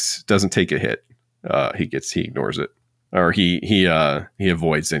newsman doesn't take a hit. He ignores it, or he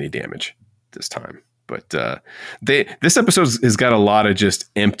avoids any damage this time. But this episode has got a lot of just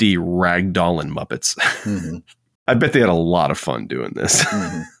empty ragdolling Muppets. Mm-hmm. I bet they had a lot of fun doing this.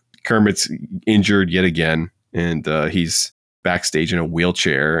 Mm-hmm. Kermit's injured yet again, and he's backstage in a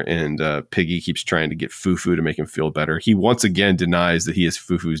wheelchair, and Piggy keeps trying to get Foo-Foo to make him feel better. He once again denies that he is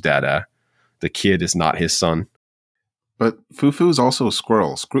Foo-Foo's dada. The kid is not his son. But Foo-Foo is also a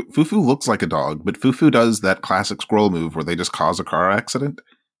squirrel. Foo-Foo looks like a dog, but Foo-Foo does that classic squirrel move where they just cause a car accident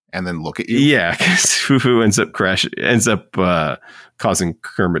and then look at you. Yeah, because Foo-Foo ends up causing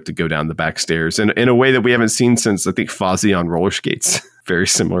Kermit to go down the back stairs in a way that we haven't seen since, I think, Fozzie on roller skates. Very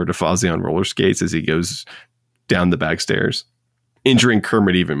similar to Fozzie on roller skates as he goes down the back stairs, injuring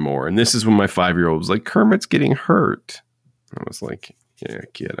Kermit even more. And this is when my 5-year-old was like, Kermit's getting hurt. I was like, yeah,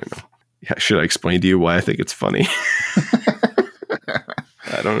 kid, I know. Yeah, should I explain to you why I think it's funny?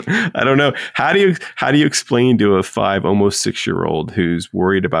 I don't know. How do you explain to a 5, almost 6-year-old who's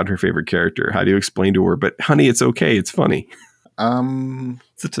worried about her favorite character? How do you explain to her, but honey, it's okay, it's funny?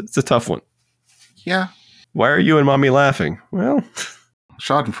 It's a tough one. Yeah. Why are you and mommy laughing? Well,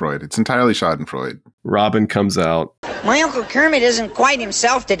 Schadenfreude. It's entirely Schadenfreude. Robin comes out. My Uncle Kermit isn't quite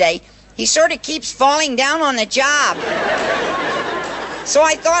himself today. He sort of keeps falling down on the job. So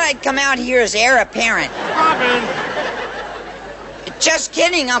I thought I'd come out here as heir apparent. Robin! Just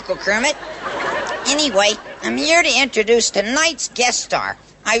kidding, Uncle Kermit. Anyway, I'm here to introduce tonight's guest star.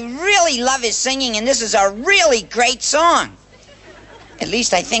 I really love his singing, and this is a really great song. At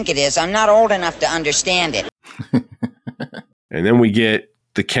least I think it is. I'm not old enough to understand it. And then we get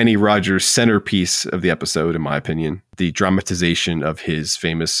the Kenny Rogers centerpiece of the episode, in my opinion, the dramatization of his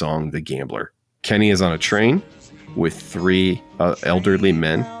famous song, The Gambler. Kenny is on a train with 3 elderly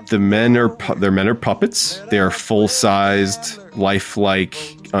men. Their men are puppets. They are full-sized, lifelike,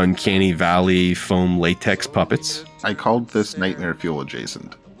 uncanny valley foam latex puppets. I called this Nightmare Fuel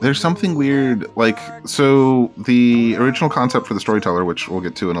adjacent. There's something weird, so the original concept for the storyteller, which we'll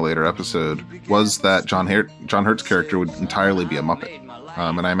get to in a later episode, was that John Hurt's character would entirely be a Muppet.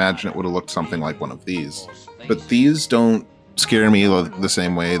 And I imagine it would have looked something like one of these. But these don't scare me the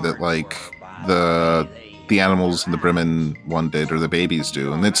same way that, the animals in the Bremen one did, or the babies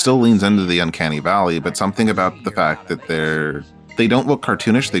do. And it still leans into the uncanny valley, but something about the fact that they don't look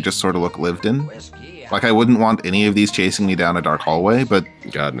cartoonish, they just sort of look lived in. I wouldn't want any of these chasing me down a dark hallway, but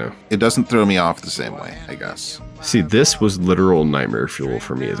God, no. It doesn't throw me off the same way, I guess. See, this was literal nightmare fuel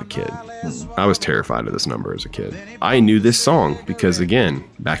for me as a kid. I was terrified of this number as a kid. I knew this song because, again,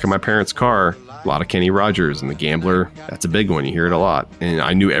 back in my parents' car, a lot of Kenny Rogers and The Gambler. That's a big one. You hear it a lot. And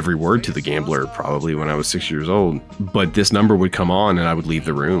I knew every word to The Gambler probably when I was 6 years old. But this number would come on and I would leave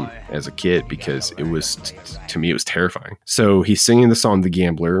the room as a kid because it was, to me, it was terrifying. So he's singing the song The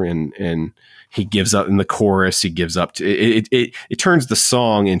Gambler, and he gives up in the chorus. He gives up to it turns the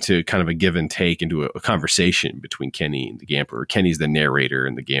song into kind of a give and take, into a conversation between Kenny and the Gambler. Kenny's the narrator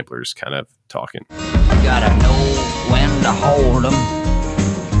and the Gambler's kind of talking. You gotta know when to hold 'em,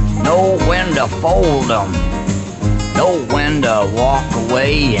 know when to fold 'em, know when to walk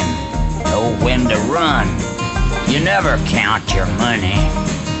away, and know when to run. You never count your money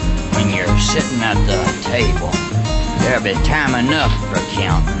when you're sitting at the table. There'll be time enough for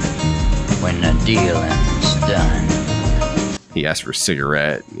counting when the dealing's done. He asked for a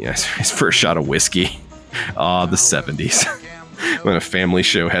cigarette. He asked for a shot of whiskey. The 70s. When a family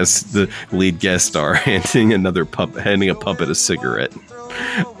show has the lead guest star handing a puppet a cigarette.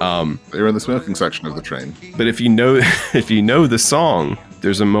 They were in the smoking section of the train. But if you know the song,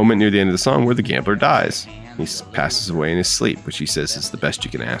 there's a moment near the end of the song where the Gambler dies. He passes away in his sleep, which he says is the best you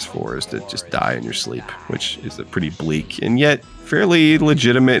can ask for, is to just die in your sleep, which is a pretty bleak and yet fairly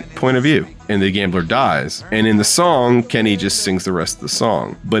legitimate point of view. And the Gambler dies. And in the song, Kenny just sings the rest of the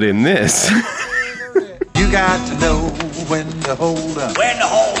song. But in this... You got to know when to hold up. When to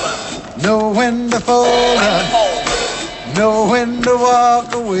hold 'em. Know when to fold up. Know when to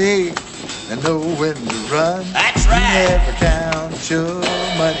walk away. And know when to run. That's right. You never count your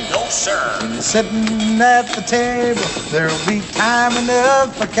money. No, sir. When you're sitting at the table, there'll be time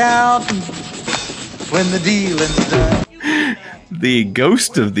enough for counting when the dealing's done. The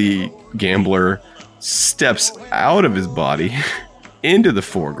ghost of the Gambler steps out of his body into the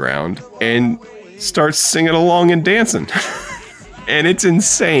foreground and starts singing along and dancing. And it's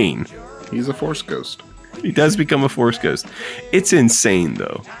insane. He's a force ghost. He does become a force ghost. It's insane,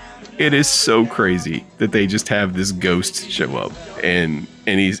 though. It is so crazy that they just have this ghost show up, and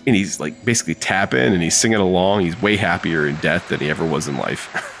he's like basically tapping and he's singing along. He's way happier in death than he ever was in life.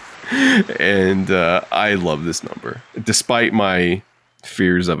 And I love this number, despite my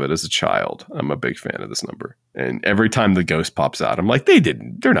fears of it as a child. I'm a big fan of this number, and every time the ghost pops out, I'm like,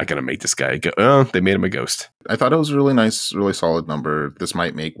 they're not gonna make this guy go. Oh, they made him a ghost. I thought it was a really nice, really solid number. This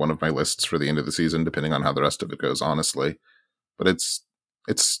might make one of my lists for the end of the season, depending on how the rest of it goes, honestly. But it's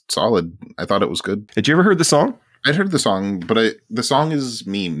solid. I thought it was good. Had you ever heard the song? I'd heard the song, but the song is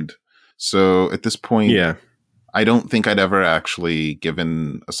memed. So at this point, yeah, I don't think I'd ever actually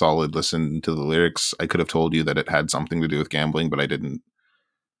given a solid listen to the lyrics. I could have told you that it had something to do with gambling, but I didn't.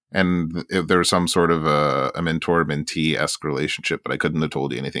 And if there was some sort of a mentor-mentee-esque relationship, but I couldn't have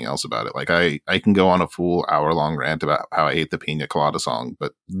told you anything else about it. Like I can go on a full hour-long rant about how I hate the Pina Colada song,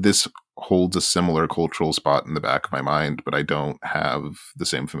 but this holds a similar cultural spot in the back of my mind, but I don't have the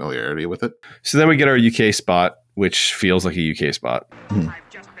same familiarity with it. So then we get our UK spot, which feels like a UK spot.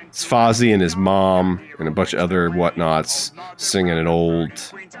 It's Fozzie and his mom and a bunch of other whatnots singing an old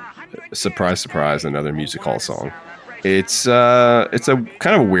Surprise, Surprise, another music hall song. It's a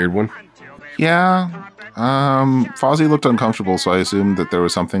kind of a weird one. Yeah. Fozzie looked uncomfortable, so I assumed that there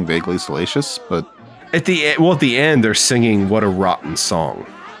was something vaguely salacious, but at the end they're singing "What a Rotten Song."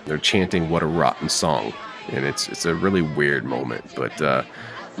 They're chanting "What a Rotten Song," and it's a really weird moment. But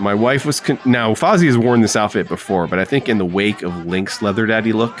my wife was now Fozzie has worn this outfit before, but I think in the wake of Link's leather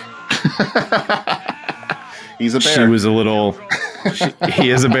daddy look, he's a bear. She was a little.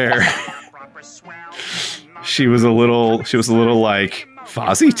 He is a bear. She was a little like,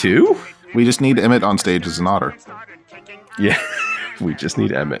 Fozzie too? We just need Emmett on stage as an otter. Yeah, we just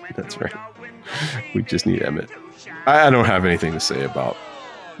need Emmett. That's right. We just need Emmett. I don't have anything to say about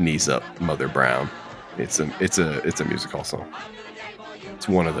Knees Up, Mother Brown. It's a music hall song. It's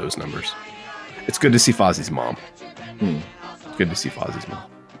one of those numbers. It's good to see Fozzie's mom. It's good to see Fozzie's mom.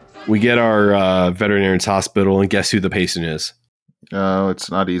 We get our veterinarian's hospital, and guess who the patient is? Oh,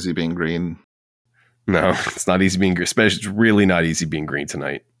 it's not easy being green. No, it's not easy being green. Especially, it's really not easy being green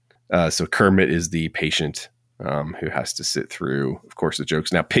tonight. So Kermit is the patient who has to sit through, of course, the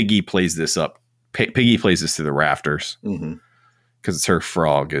jokes. Now, Piggy plays this up. Piggy plays this to the rafters because it's her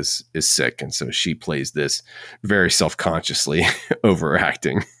frog is sick. And so she plays this very self-consciously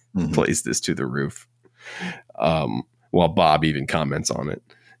overacting, plays this to the roof while Bob even comments on it.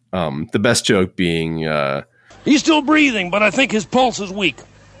 The best joke being... he's still breathing, but I think his pulse is weak.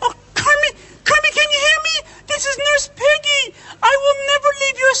 Kermit, can you hear me? This is Nurse Piggy. I will never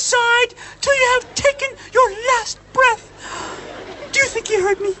leave your side till you have taken your last breath. Do you think he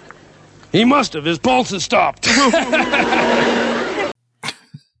heard me? He must have. His pulse has stopped.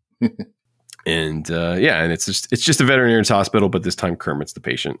 And and it's just a veterinarian's hospital, but this time Kermit's the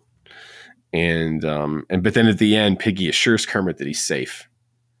patient. But then at the end, Piggy assures Kermit that he's safe.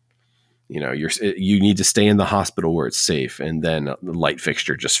 You know, you need to stay in the hospital where it's safe, and then the light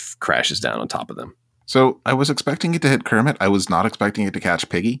fixture just crashes down on top of them. So I was expecting it to hit Kermit. I was not expecting it to catch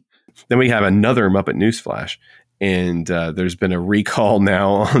Piggy. Then we have another Muppet Newsflash, and there's been a recall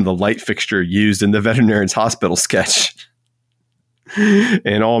now on the light fixture used in the veterinarian's hospital sketch.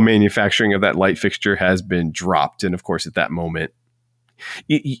 And all manufacturing of that light fixture has been dropped. And of course, at that moment,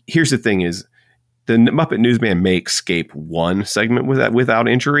 here's the thing is, the Muppet Newsman may escape one segment without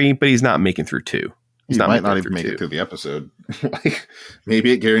injury, but he's not making through two. He might not even make it through the episode. Like,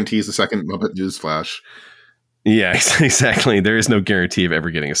 maybe it guarantees a second Muppet Newsflash. Yeah, exactly. There is no guarantee of ever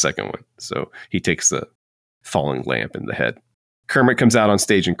getting a second one. So he takes the falling lamp in the head. Kermit comes out on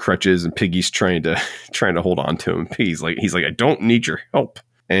stage in crutches, and Piggy's trying to hold on to him. He's like, I don't need your help.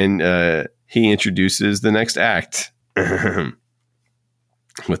 And he introduces the next act with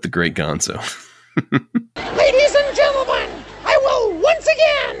the great Gonzo. Ladies and gentlemen, I will once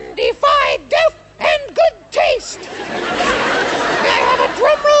again defy death and good taste. May I have a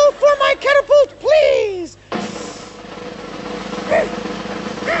drum roll for my catapult, please?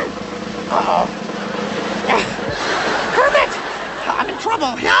 Uh-oh. Kermit, I'm in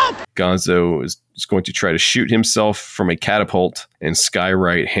trouble. Help! Gonzo is going to try to shoot himself from a catapult, and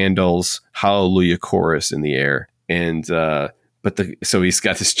Skywright handles Hallelujah Chorus in the air. And so he's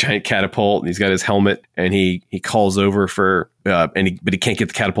got this giant catapult, and he's got his helmet, and he calls over for but he can't get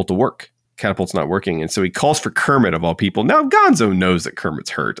the catapult to work. Catapult's not working, and so he calls for Kermit of all people. Now Gonzo knows that Kermit's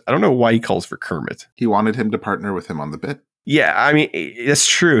hurt. I don't know why he calls for Kermit. He wanted him to partner with him on the bit. Yeah, I mean, that's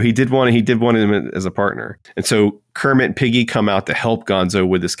true. He did want him as a partner. And so Kermit and Piggy come out to help Gonzo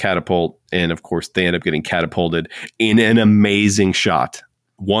with this catapult. And of course, they end up getting catapulted in an amazing shot.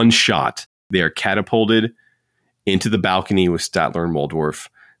 One shot. They are catapulted into the balcony with Statler and Waldorf.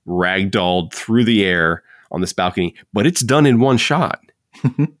 ragdolled through the air on this balcony, but it's done in one shot.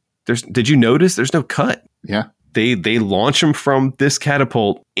 Did you notice there's no cut? Yeah. They launch him from this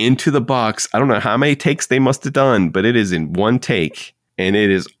catapult into the box. I don't know how many takes they must have done, but it is in one take, and it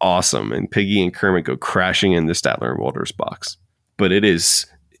is awesome. And Piggy and Kermit go crashing in the Statler and Waldorf's box. But it is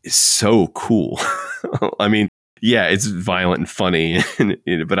so cool. I mean, yeah, it's violent and funny,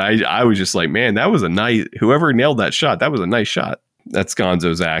 but I was just like, man, that was a nice. Whoever nailed that shot, that was a nice shot. That's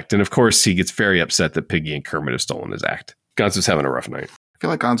Gonzo's act, and of course, he gets very upset that Piggy and Kermit have stolen his act. Gonzo's having a rough night. I feel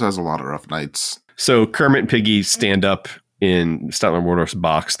like Gonzo has a lot of rough nights. So Kermit and Piggy stand up in Statler and Waldorf's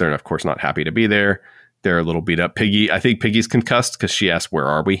box. They're, of course, not happy to be there. They're a little beat up. I think Piggy's concussed because she asked, where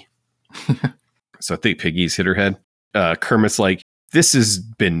are we? So I think Piggy's hit her head. Kermit's like, this has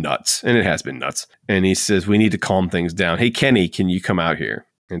been nuts. And it has been nuts. And he says, we need to calm things down. Hey, Kenny, can you come out here?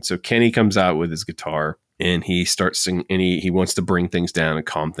 And so Kenny comes out with his guitar. And he starts singing, and he wants to bring things down and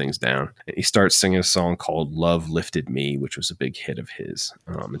calm things down. And he starts singing a song called Love Lifted Me, which was a big hit of his.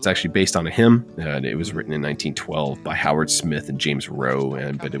 It's actually based on a hymn. And it was written in 1912 by Howard Smith and James Rowe.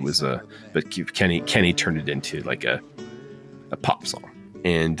 But Kenny turned it into like a pop song.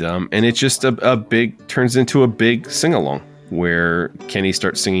 And it's just turns into a big sing-along where Kenny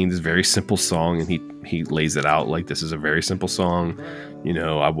starts singing this very simple song, and he lays it out like this is a very simple song. You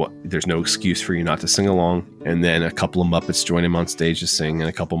know, there's no excuse for you not to sing along. And then a couple of Muppets join him on stage to sing, and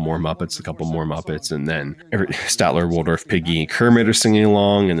a couple more Muppets. And then Statler, Waldorf, Piggy, and Kermit are singing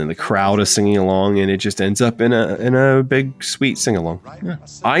along, and then the crowd is singing along, and it just ends up in a big, sweet sing-along. Yeah.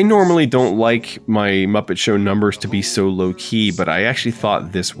 I normally don't like my Muppet Show numbers to be so low-key, but I actually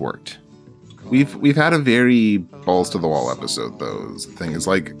thought this worked. We've had a very balls to the wall episode, though. The thing is,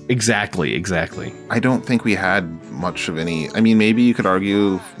 like, exactly. I don't think we had much of any. I mean, maybe you could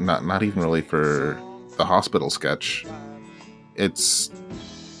argue not even really for the hospital sketch. It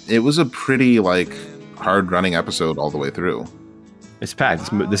was a pretty like hard running episode all the way through. It's packed.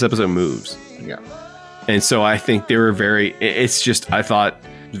 This episode moves. Yeah, and so I think they were very. It's just I thought.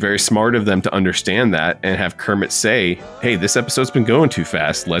 Very smart of them to understand that and have Kermit say, "Hey, this episode's been going too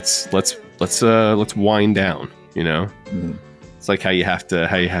fast. Let's wind down." You know, It's like how you have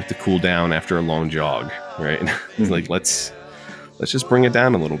to cool down after a long jog, right? It's like let's just bring it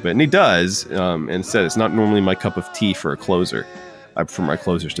down a little bit, and he does. And said it's not normally my cup of tea for a closer. I prefer my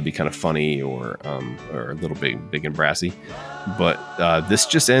closers to be kind of funny or a little big and brassy. But this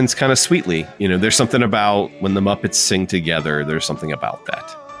just ends kind of sweetly. You know, there's something about when the Muppets sing together. There's something about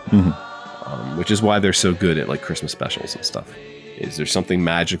that. Which is why they're so good at like Christmas specials and stuff. Is there something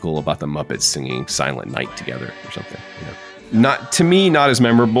magical about the Muppets singing Silent Night together or something? You know? Not as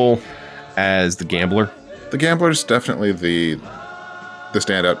memorable as The Gambler. The Gambler's definitely the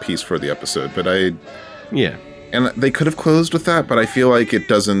standout piece for the episode, but and they could have closed with that, but I feel like it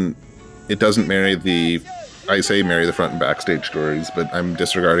doesn't marry the front and backstage stories, but I'm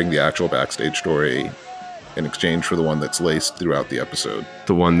disregarding the actual backstage story in exchange for the one that's laced throughout the episode.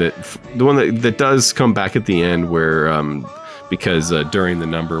 The one that does come back at the end where because during the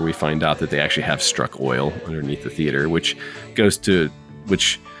number we find out that they actually have struck oil underneath the theater, which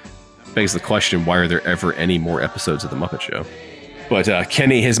begs the question, why are there ever any more episodes of The Muppet Show? But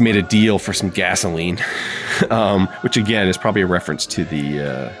Kenny has made a deal for some gasoline, which again is probably a reference to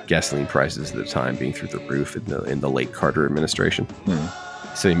the gasoline prices at the time being through the roof in the late Carter administration.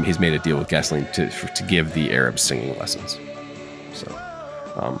 So he's made a deal with gasoline to give the Arabs singing lessons. So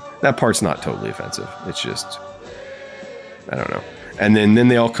that part's not totally offensive. It's just, I don't know. And then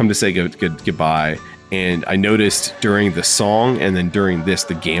they all come to say goodbye. And I noticed during the song and then during this,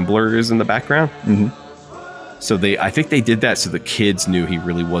 the Gambler is in the background. Mm-hmm. So I think they did that so the kids knew he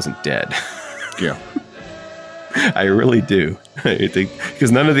really wasn't dead. Yeah. I really do. I think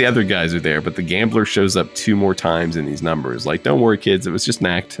because none of the other guys are there, but the Gambler shows up 2 more times in these numbers. Like, don't worry, kids, it was just an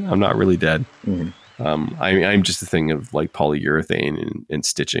act. I'm not really dead. Mm-hmm. I'm just a thing of like polyurethane and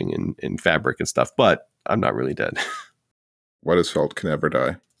stitching and fabric and stuff, but I'm not really dead. What is felt can never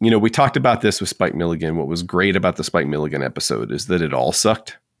die. You know, we talked about this with Spike Milligan. What was great about the Spike Milligan episode is that it all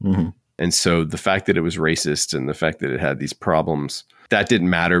sucked. Mm-hmm. And so the fact that it was racist and the fact that it had these problems, that didn't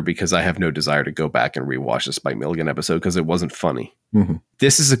matter because I have no desire to go back and rewatch the Spike Milligan episode because it wasn't funny. Mm-hmm.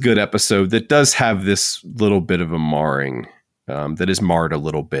 This is a good episode that does have this little bit of a marring that is marred a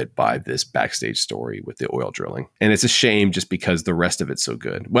little bit by this backstage story with the oil drilling. And it's a shame just because the rest of it's so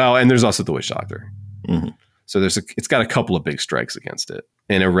good. Well, and there's also the Witch Doctor. Mm-hmm. So it's got a couple of big strikes against it.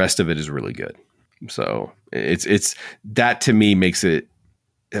 And the rest of it is really good. So it's that to me makes it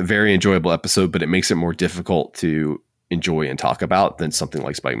a very enjoyable episode, but it makes it more difficult to enjoy and talk about than something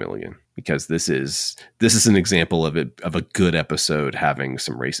like Spike Milligan, because this is an example of a good episode having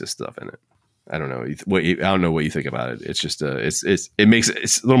some racist stuff in it. I don't know I don't know what you think about it. It's just it's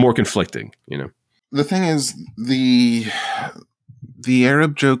a little more conflicting, you know. The thing is, the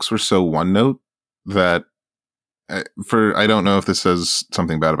Arab jokes were so one note that I don't know if this says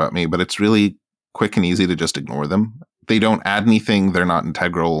something bad about me, but it's really quick and easy to just ignore them. They don't add anything. They're not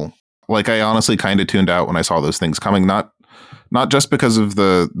integral. Like, I honestly kind of tuned out when I saw those things coming, not just because of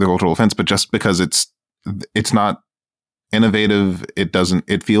the cultural offense, but just because it's not innovative.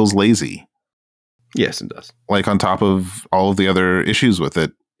 It feels lazy. Yes, it does. Like, on top of all of the other issues with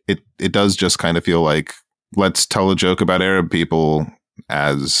it, it does just kind of feel like, let's tell a joke about Arab people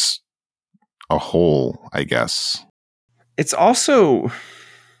as a whole, I guess. It's also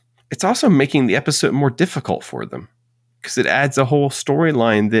making the episode more difficult for them, because it adds a whole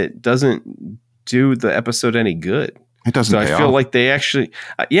storyline that doesn't do the episode any good. It doesn't. So I feel like they actually,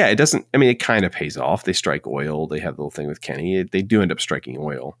 it doesn't. I mean, it kind of pays off. They strike oil. They have the little thing with Kenny. They do end up striking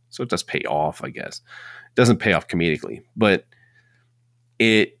oil, so it does pay off, I guess. It doesn't pay off comedically, but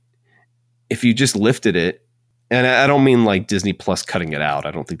if you just lifted it, and I don't mean like Disney Plus cutting it out.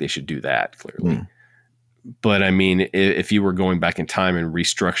 I don't think they should do that, clearly. But I mean, if you were going back in time and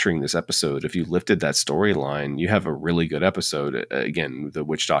restructuring this episode, if you lifted that storyline, you have a really good episode. Again, the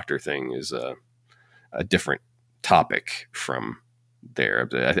witch doctor thing is a different topic from there.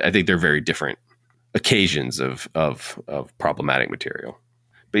 I think they're very different occasions of problematic material.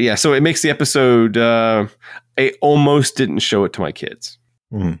 But yeah, so it makes the episode. I almost didn't show it to my kids.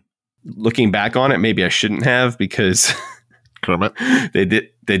 Looking back on it, maybe I shouldn't have, because Kermit, they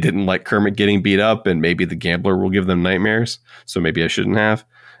didn't like Kermit getting beat up, and maybe the gambler will give them nightmares. So maybe I shouldn't have.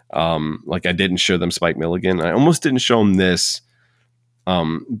 Like, I didn't show them Spike Milligan. I almost didn't show them this.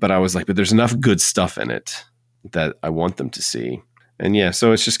 But I was like, but there's enough good stuff in it that I want them to see. And yeah,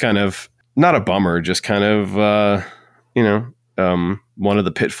 so it's just kind of not a bummer, just kind of, one of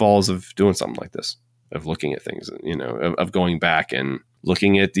the pitfalls of doing something like this, of looking at things, of going back and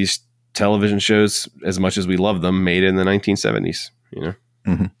looking at these television shows, as much as we love them, made in the 1970s,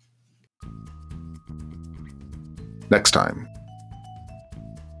 Mm-hmm. Next time,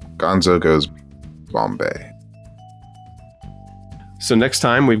 Gonzo Goes Bombay. So next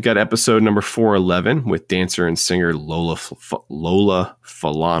time, we've got episode number 411 with dancer and singer Lola Falana.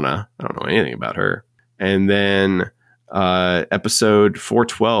 I don't know anything about her. And then episode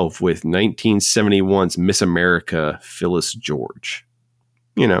 412 with 1971's Miss America, Phyllis George.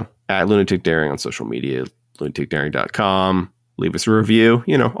 At Lunatic Daring on social media, lunaticdaring.com. Leave us a review,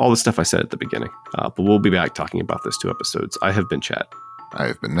 all the stuff I said at the beginning. But we'll be back talking about those 2 episodes. I have been Chad. I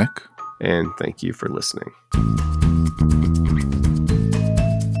have been Nick. And thank you for listening.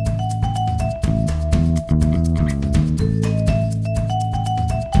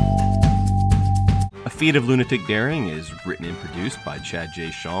 A Feat of Lunatic Daring is written and produced by Chad J.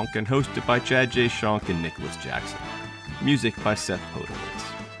 Shonk and hosted by Chad J. Shonk and Nicholas Jackson. Music by Seth Podowitz.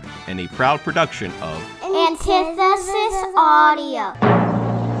 And a proud production of Antithesis Audio.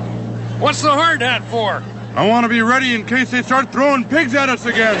 What's the hard hat for? I want to be ready in case they start throwing pigs at us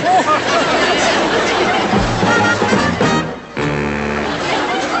again.